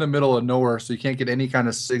 because we're in the middle of nowhere, so you can't get any kind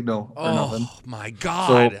of signal or nothing. Oh, my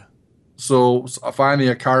God. So finally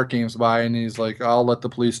a car came by, and he's like, I'll let the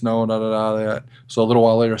police know, that. So a little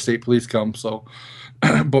while later, state police come. So,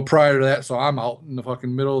 but prior to that, so I'm out in the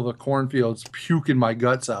fucking middle of the cornfields, puking my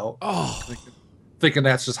guts out. Oh. Thinking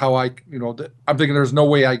that's just how I'm thinking there's no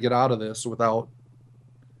way I get out of this without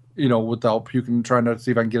puking, trying to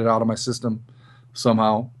see if I can get it out of my system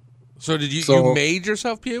somehow. So did you made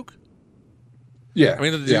yourself puke? Yeah. I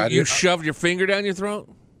mean, you shoved your finger down your throat?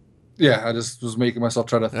 Yeah, I just was making myself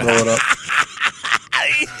try to throw it up.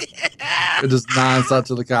 It just nonstop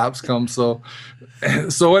till the cops come. So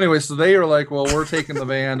anyway, so they are like, well, we're taking the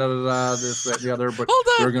van, this, that, and the other, but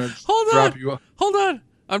we're going to drop you up. Hold on.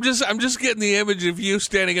 I'm just getting the image of you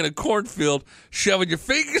standing in a cornfield, shoving your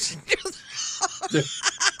fingers in your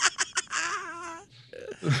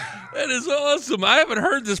That is awesome. I haven't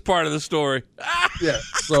heard this part of the story. Yeah,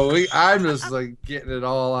 so I'm just like getting it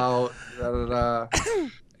all out,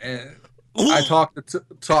 and I talk to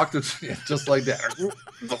just like that,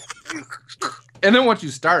 and then once you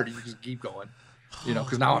start, you just keep going,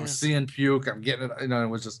 because now I'm seeing puke, I'm getting it, it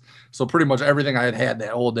was just so pretty much everything I had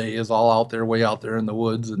that whole day is all out there, way out there in the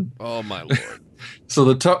woods, and oh my Lord. So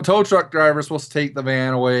the tow truck driver is supposed to take the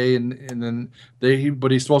van away, and then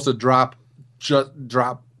but he's supposed to drop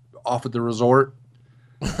off at the resort,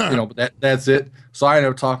 but that's it. So I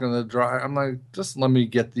ended up talking to the driver. I'm like, just let me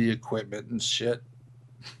get the equipment and shit.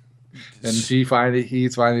 And he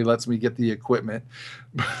finally lets me get the equipment.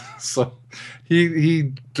 So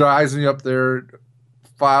he drives me up there,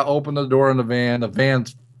 open the door in the van. The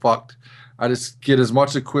van's fucked. I just get as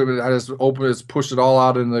much equipment. I just push it all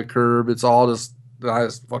out into the curb. It's all I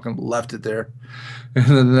just fucking left it there. And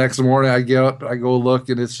then the next morning I get up, I go look,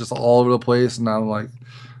 and it's just all over the place. And I'm like,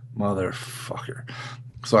 motherfucker.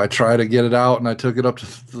 So I tried to get it out, and I took it up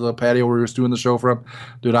to the patio where we were doing the show from.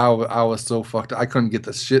 Dude, I was so fucked. I couldn't get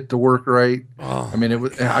the shit to work right. Oh. I mean,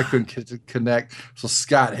 I couldn't get it to connect. So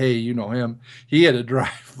Scott, hey, you know him. He had to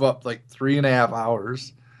drive up like 3.5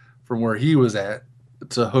 hours from where he was at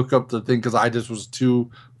to hook up the thing, because I just was too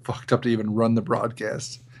fucked up to even run the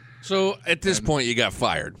broadcast. So at this point, you got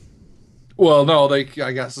fired. Well, no, I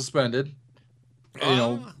got suspended.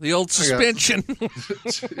 The old suspension.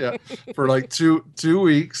 Yeah, for like two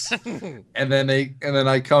weeks, and then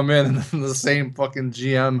I come in, and the same fucking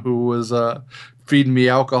GM who was feeding me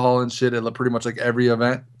alcohol and shit at pretty much like every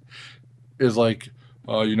event is like,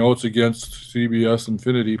 it's against CBS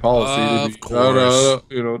Infinity policy to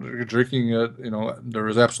be, drinking at, there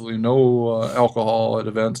is absolutely no alcohol at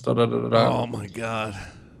events. Oh my God.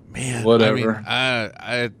 Man, whatever.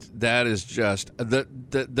 I mean, that is just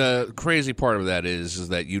the crazy part of that is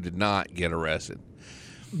that you did not get arrested.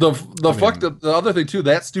 The other thing too,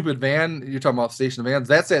 that stupid van you're talking about, station vans.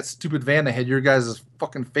 That's that stupid van that had your guys'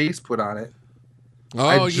 fucking face put on it. Oh,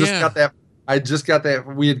 I just got that.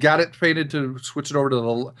 We had got it painted to switch it over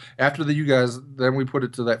to after you guys. Then we put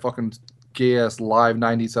it to that fucking gay-ass live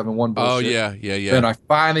 97.1 bullshit. Oh, yeah. And I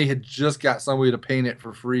finally had just got somebody to paint it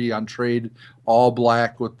for free on trade, all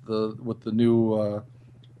black with the new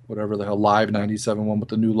whatever the hell, live 97.1 with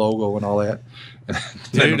the new logo and all that.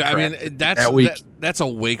 Dude, I mean, that's a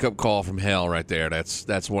wake-up call from hell right there.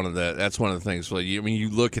 That's one of the things. Well, you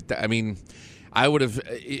look at that. I mean, I would have.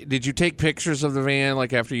 Did you take pictures of the van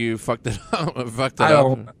like after you fucked it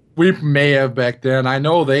up? We may have back then. I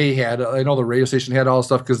know the radio station had all the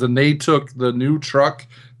stuff, because then they took the new truck.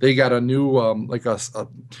 They got a new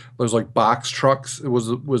there's like box trucks. It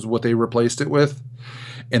was what they replaced it with,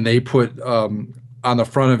 and they put on the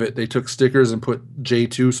front of it, they took stickers and put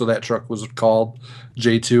J2, so that truck was called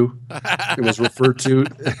J2. It was referred to,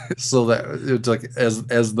 so that it's like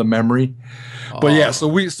as the memory. But yeah,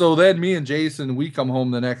 so then me and Jason, we come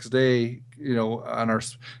home the next day, and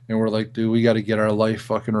we're like, dude, we got to get our life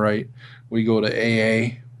fucking right. We go to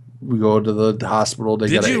AA. We go to the hospital.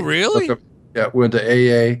 Did you really? Yeah, we went to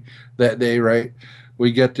AA that day, right?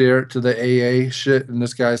 We get there to the AA shit, and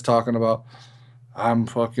this guy's talking about, I'm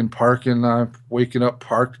fucking parking. I'm waking up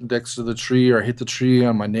parked next to the tree, or I hit the tree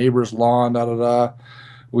on my neighbor's lawn,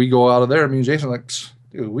 We go out of there. Me and Jason are like,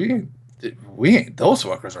 dude, we ain't, those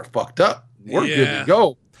fuckers are fucked up. We're good to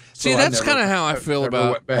go. See, that's kind of how I feel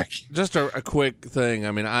about just a quick thing.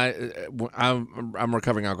 I mean, I'm a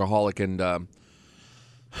recovering alcoholic, and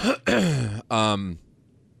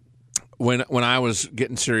when I was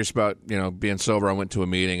getting serious about being sober, I went to a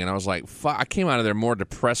meeting and I was like, fuck, I came out of there more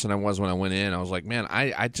depressed than I was when I went in. I was like, man,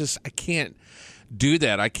 I can't do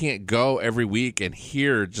that. I can't go every week and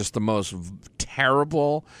hear just the most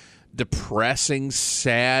terrible, depressing,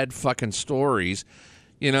 sad fucking stories.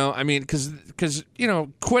 I mean, because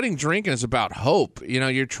quitting drinking is about hope.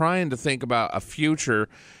 You're trying to think about a future,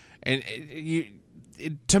 and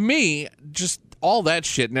to me, just all that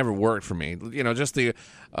shit never worked for me. Just the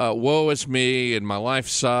woe is me, and my life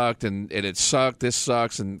sucked, and it sucked, this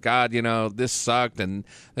sucks, and God, this sucked, and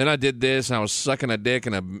then I did this, and I was sucking a dick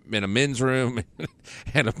in a men's room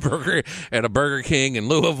at a Burger King in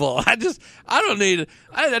Louisville. I don't need it.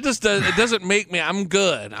 It doesn't make me. I'm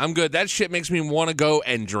good. That shit makes me want to go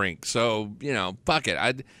and drink. So fuck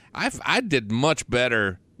it. I did much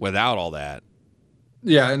better without all that.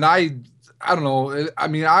 Yeah, and I don't know. I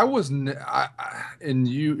mean,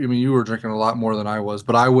 you were drinking a lot more than I was,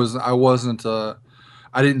 but I wasn't. I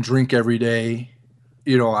didn't drink every day.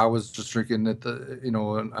 I was just drinking at the,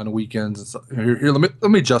 on the weekends. And so, here, let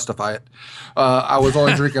me justify it. I was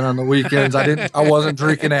only drinking on the weekends. I wasn't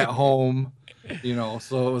drinking at home.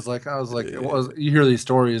 So it was like, you hear these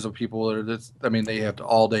stories of people that are just, they have to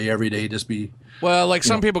all day, every day just be. Well, like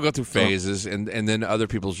some people go through phases, and then other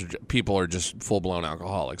people are just full blown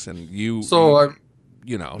alcoholics, and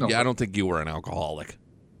I don't think you were an alcoholic,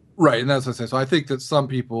 right? And that's what I say. So I think that some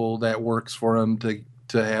people that works for them to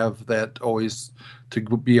have that always to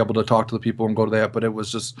be able to talk to the people and go to that, but it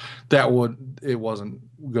was just it wasn't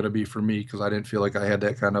going to be for me because I didn't feel like I had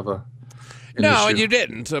that kind of a. No, and you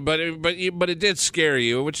didn't. But it did scare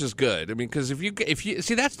you, which is good. I mean, because if you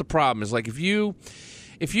see, that's the problem. Is like if you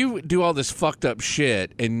do all this fucked up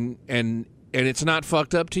shit and it's not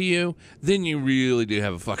fucked up to you, then you really do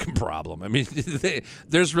have a fucking problem. I mean,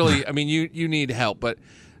 there's really. I mean, you need help. But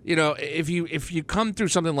if you come through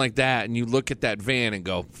something like that and you look at that van and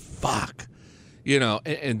go, fuck.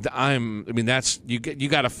 That's you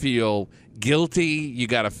got to feel guilty. You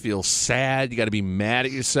got to feel sad. You got to be mad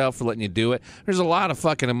at yourself for letting you do it. There's a lot of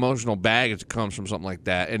fucking emotional baggage that comes from something like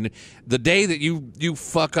that. And the day that you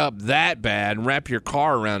fuck up that bad and wrap your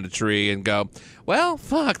car around a tree and go, well,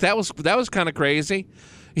 fuck, that was kind of crazy.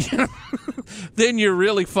 Then you're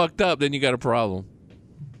really fucked up. Then you got a problem.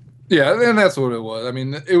 Yeah, and that's what it was. I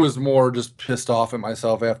mean, it was more just pissed off at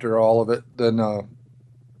myself after all of it than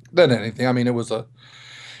anything. I mean, it was a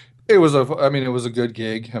good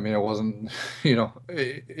gig. I mean, it wasn't, it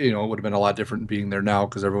would have been a lot different being there now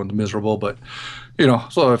because everyone's miserable. But,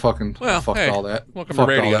 so I fucked all that, welcome fucked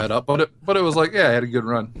to radio. all that up. But it was like, yeah, I had a good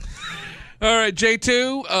run. All right,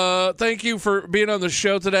 J2, thank you for being on the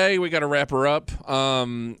show today. We got to wrap her up.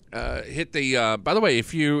 Hit the. By the way,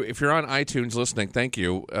 if you're on iTunes listening, thank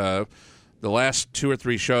you. The last 2 or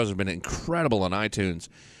 3 shows have been incredible on iTunes.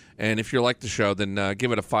 And if you like the show, then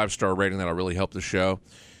give it a 5-star rating. That'll really help the show.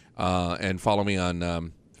 And follow me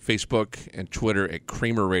on Facebook and Twitter at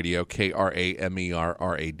Kramer Radio,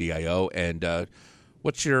 KramerRadio. And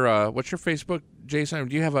what's your Facebook, Jason?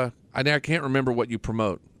 Do you have I can't remember what you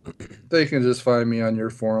promote. They can just find me on your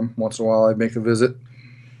forum. Once in a while, I make a visit.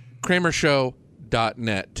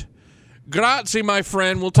 KramerShow.net. Grazie, my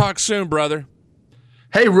friend. We'll talk soon, brother.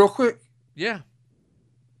 Hey, real quick. Yeah.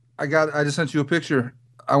 I just sent you a picture.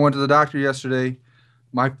 I went to the doctor yesterday.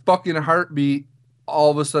 My fucking heartbeat all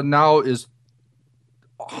of a sudden now is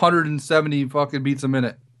 170 fucking beats a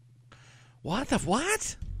minute. What?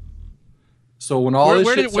 So when all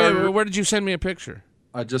this shit started, where did you send me a picture?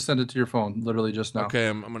 I just sent it to your phone, literally just now. Okay,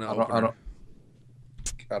 I'm gonna. I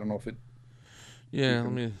don't know if it. Yeah,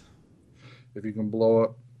 let me. If you can blow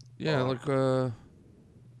up. Yeah, look. I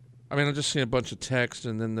mean, I'm just seeing a bunch of text,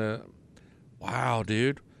 and then the. Wow,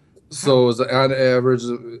 dude. So it's on average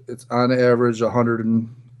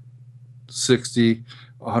 160,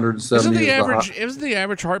 170. Isn't the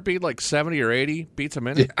average heartbeat like 70 or 80 beats a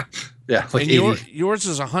minute? Yeah, like and 80. Yours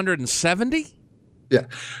is 170? Yeah.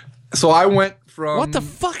 So I went from. What the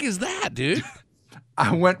fuck is that, dude?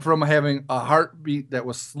 I went from having a heartbeat that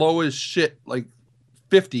was slow as shit, like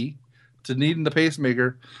 50, to needing the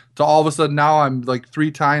pacemaker, to all of a sudden now I'm like 3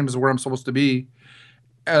 times where I'm supposed to be.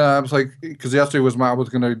 And I was like, because yesterday I was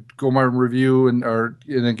going to go my review and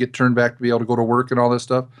then get turned back to be able to go to work and all this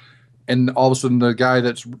stuff. And all of a sudden the guy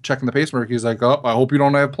that's checking the pacemaker, he's like, oh, I hope you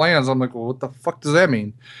don't have plans. I'm like, well, what the fuck does that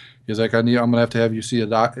mean? He's like, I'm going to have you see a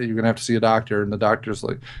doctor. You're going to have to see a doctor. And the doctor's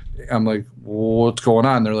like, I'm like, well, what's going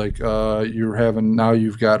on? They're like,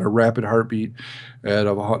 you've got a rapid heartbeat at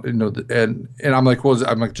and I'm like,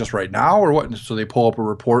 I'm like, just right now or what? And so they pull up a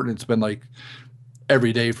report and it's been like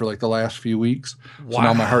every day for like the last few weeks. Wow. So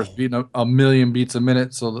now my heart's beating a million beats a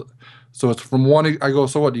minute. So So it's from one. I go,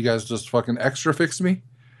 so what? You guys just fucking extra fix me?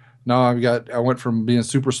 No, I went from being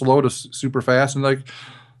super slow to super fast, and like,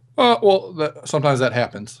 sometimes that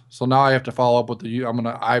happens. So now I have to follow up with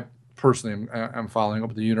I personally am following up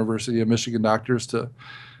with the University of Michigan doctors to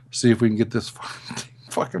see if we can get this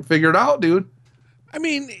fucking figured out, dude. I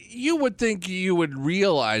mean, you would think you would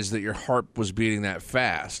realize that your heart was beating that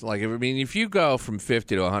fast. Like, if you go from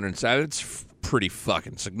 50 to 100, it's pretty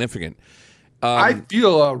fucking significant. I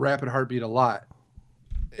feel a rapid heartbeat a lot.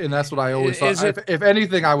 And that's what I always thought. If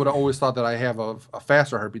anything, I would have always thought that I have a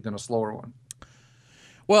faster heartbeat than a slower one.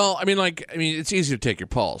 Well, it's easy to take your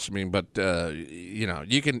pulse. But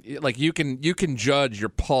you can judge your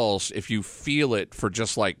pulse if you feel it for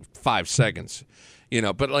just like 5 seconds.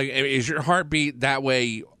 But like, is your heartbeat that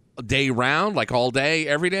way day round, like all day,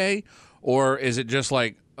 every day, or is it just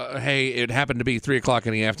like, hey, it happened to be 3:00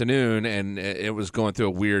 in the afternoon and it was going through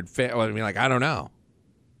a weird phase? I don't know.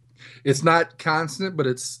 It's not constant, but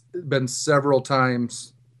it's been several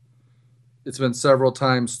times. It's been several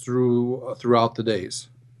times throughout the days.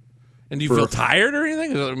 And do you feel tired or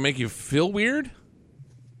anything? Does it make you feel weird?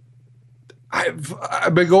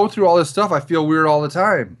 I've been going through all this stuff. I feel weird all the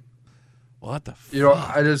time. What the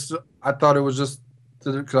fuck? I thought it was just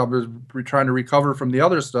because I was trying to recover from the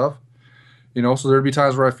other stuff. So there'd be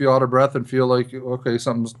times where I feel out of breath and feel like, okay,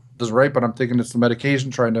 something's right, but I'm thinking it's the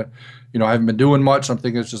medication trying to, I haven't been doing much. I'm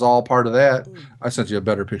thinking it's just all part of that. I sent you a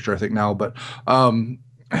better picture, I think, now, but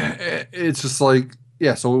it's just like,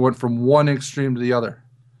 yeah, so it went from one extreme to the other.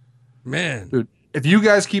 Man. Dude, if you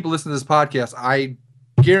guys keep listening to this podcast, I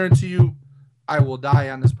guarantee you I will die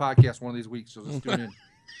on this podcast one of these weeks, so just tune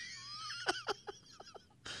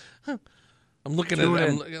in. I'm looking at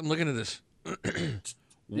this.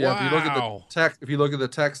 Yeah, wow. If you look at the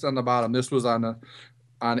text, on the bottom, this was on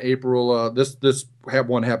April. This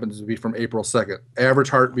one happens to be from April 2nd. Average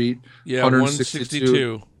heartbeat,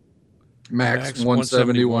 162. Max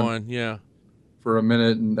 171. Yeah, for a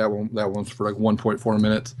minute, and that one's for like 1.4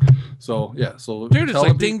 minutes. So yeah, dude, it's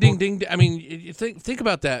like ding, ding, ding. You think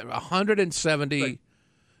about that. 170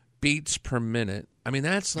 beats per minute.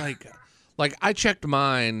 That's like I checked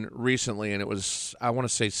mine recently, and it was, I want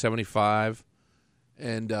to say 75.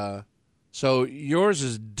 And so yours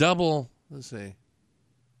is double. Let's see.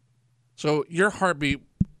 So your heartbeat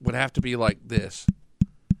would have to be like this.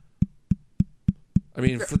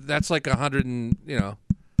 That's like 100 and,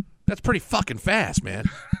 that's pretty fucking fast, man.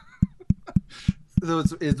 So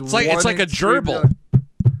it's like a gerbil.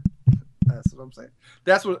 That's what I'm saying.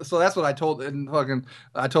 That's what I told, and fucking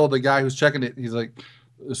I told the guy who's checking it. He's like,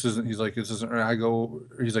 this isn't right. I go,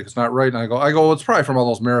 he's like, it's not right. And I go, it's probably from all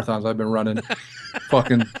those marathons I've been running.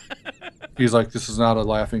 Fucking, he's like, this is not a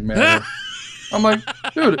laughing matter. I'm like,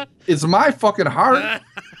 dude, it's my fucking heart.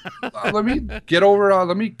 Let me get over it.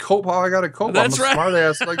 Let me cope how I got to cope. That's I'm a smart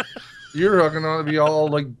ass. Like, you're fucking going to be all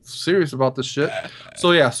like serious about this shit.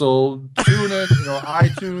 So yeah, so tune in,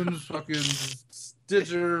 iTunes, fucking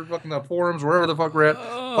Stitcher, fucking the forums, wherever the fuck we're at,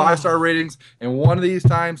 5-star ratings. And one of these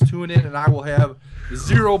times, tune in and I will have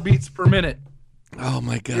 0 beats per minute. Oh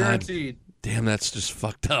my God. Guaranteed. Damn, that's just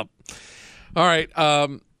fucked up. All right.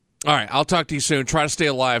 I'll talk to you soon. Try to stay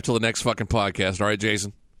alive till the next fucking podcast. All right,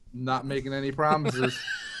 Jason? Not making any promises.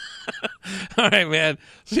 All right, man.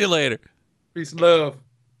 See you later. Peace and love.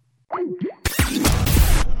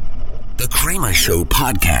 The Kramer Show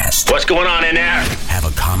podcast. What's going on in there? Have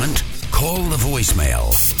a comment? Call the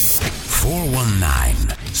voicemail.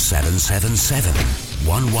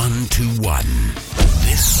 419-777-1121.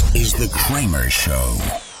 This is The Kramer Show.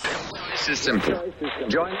 This is simple.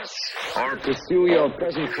 Join us or pursue your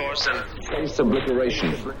present course and face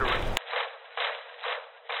obliteration.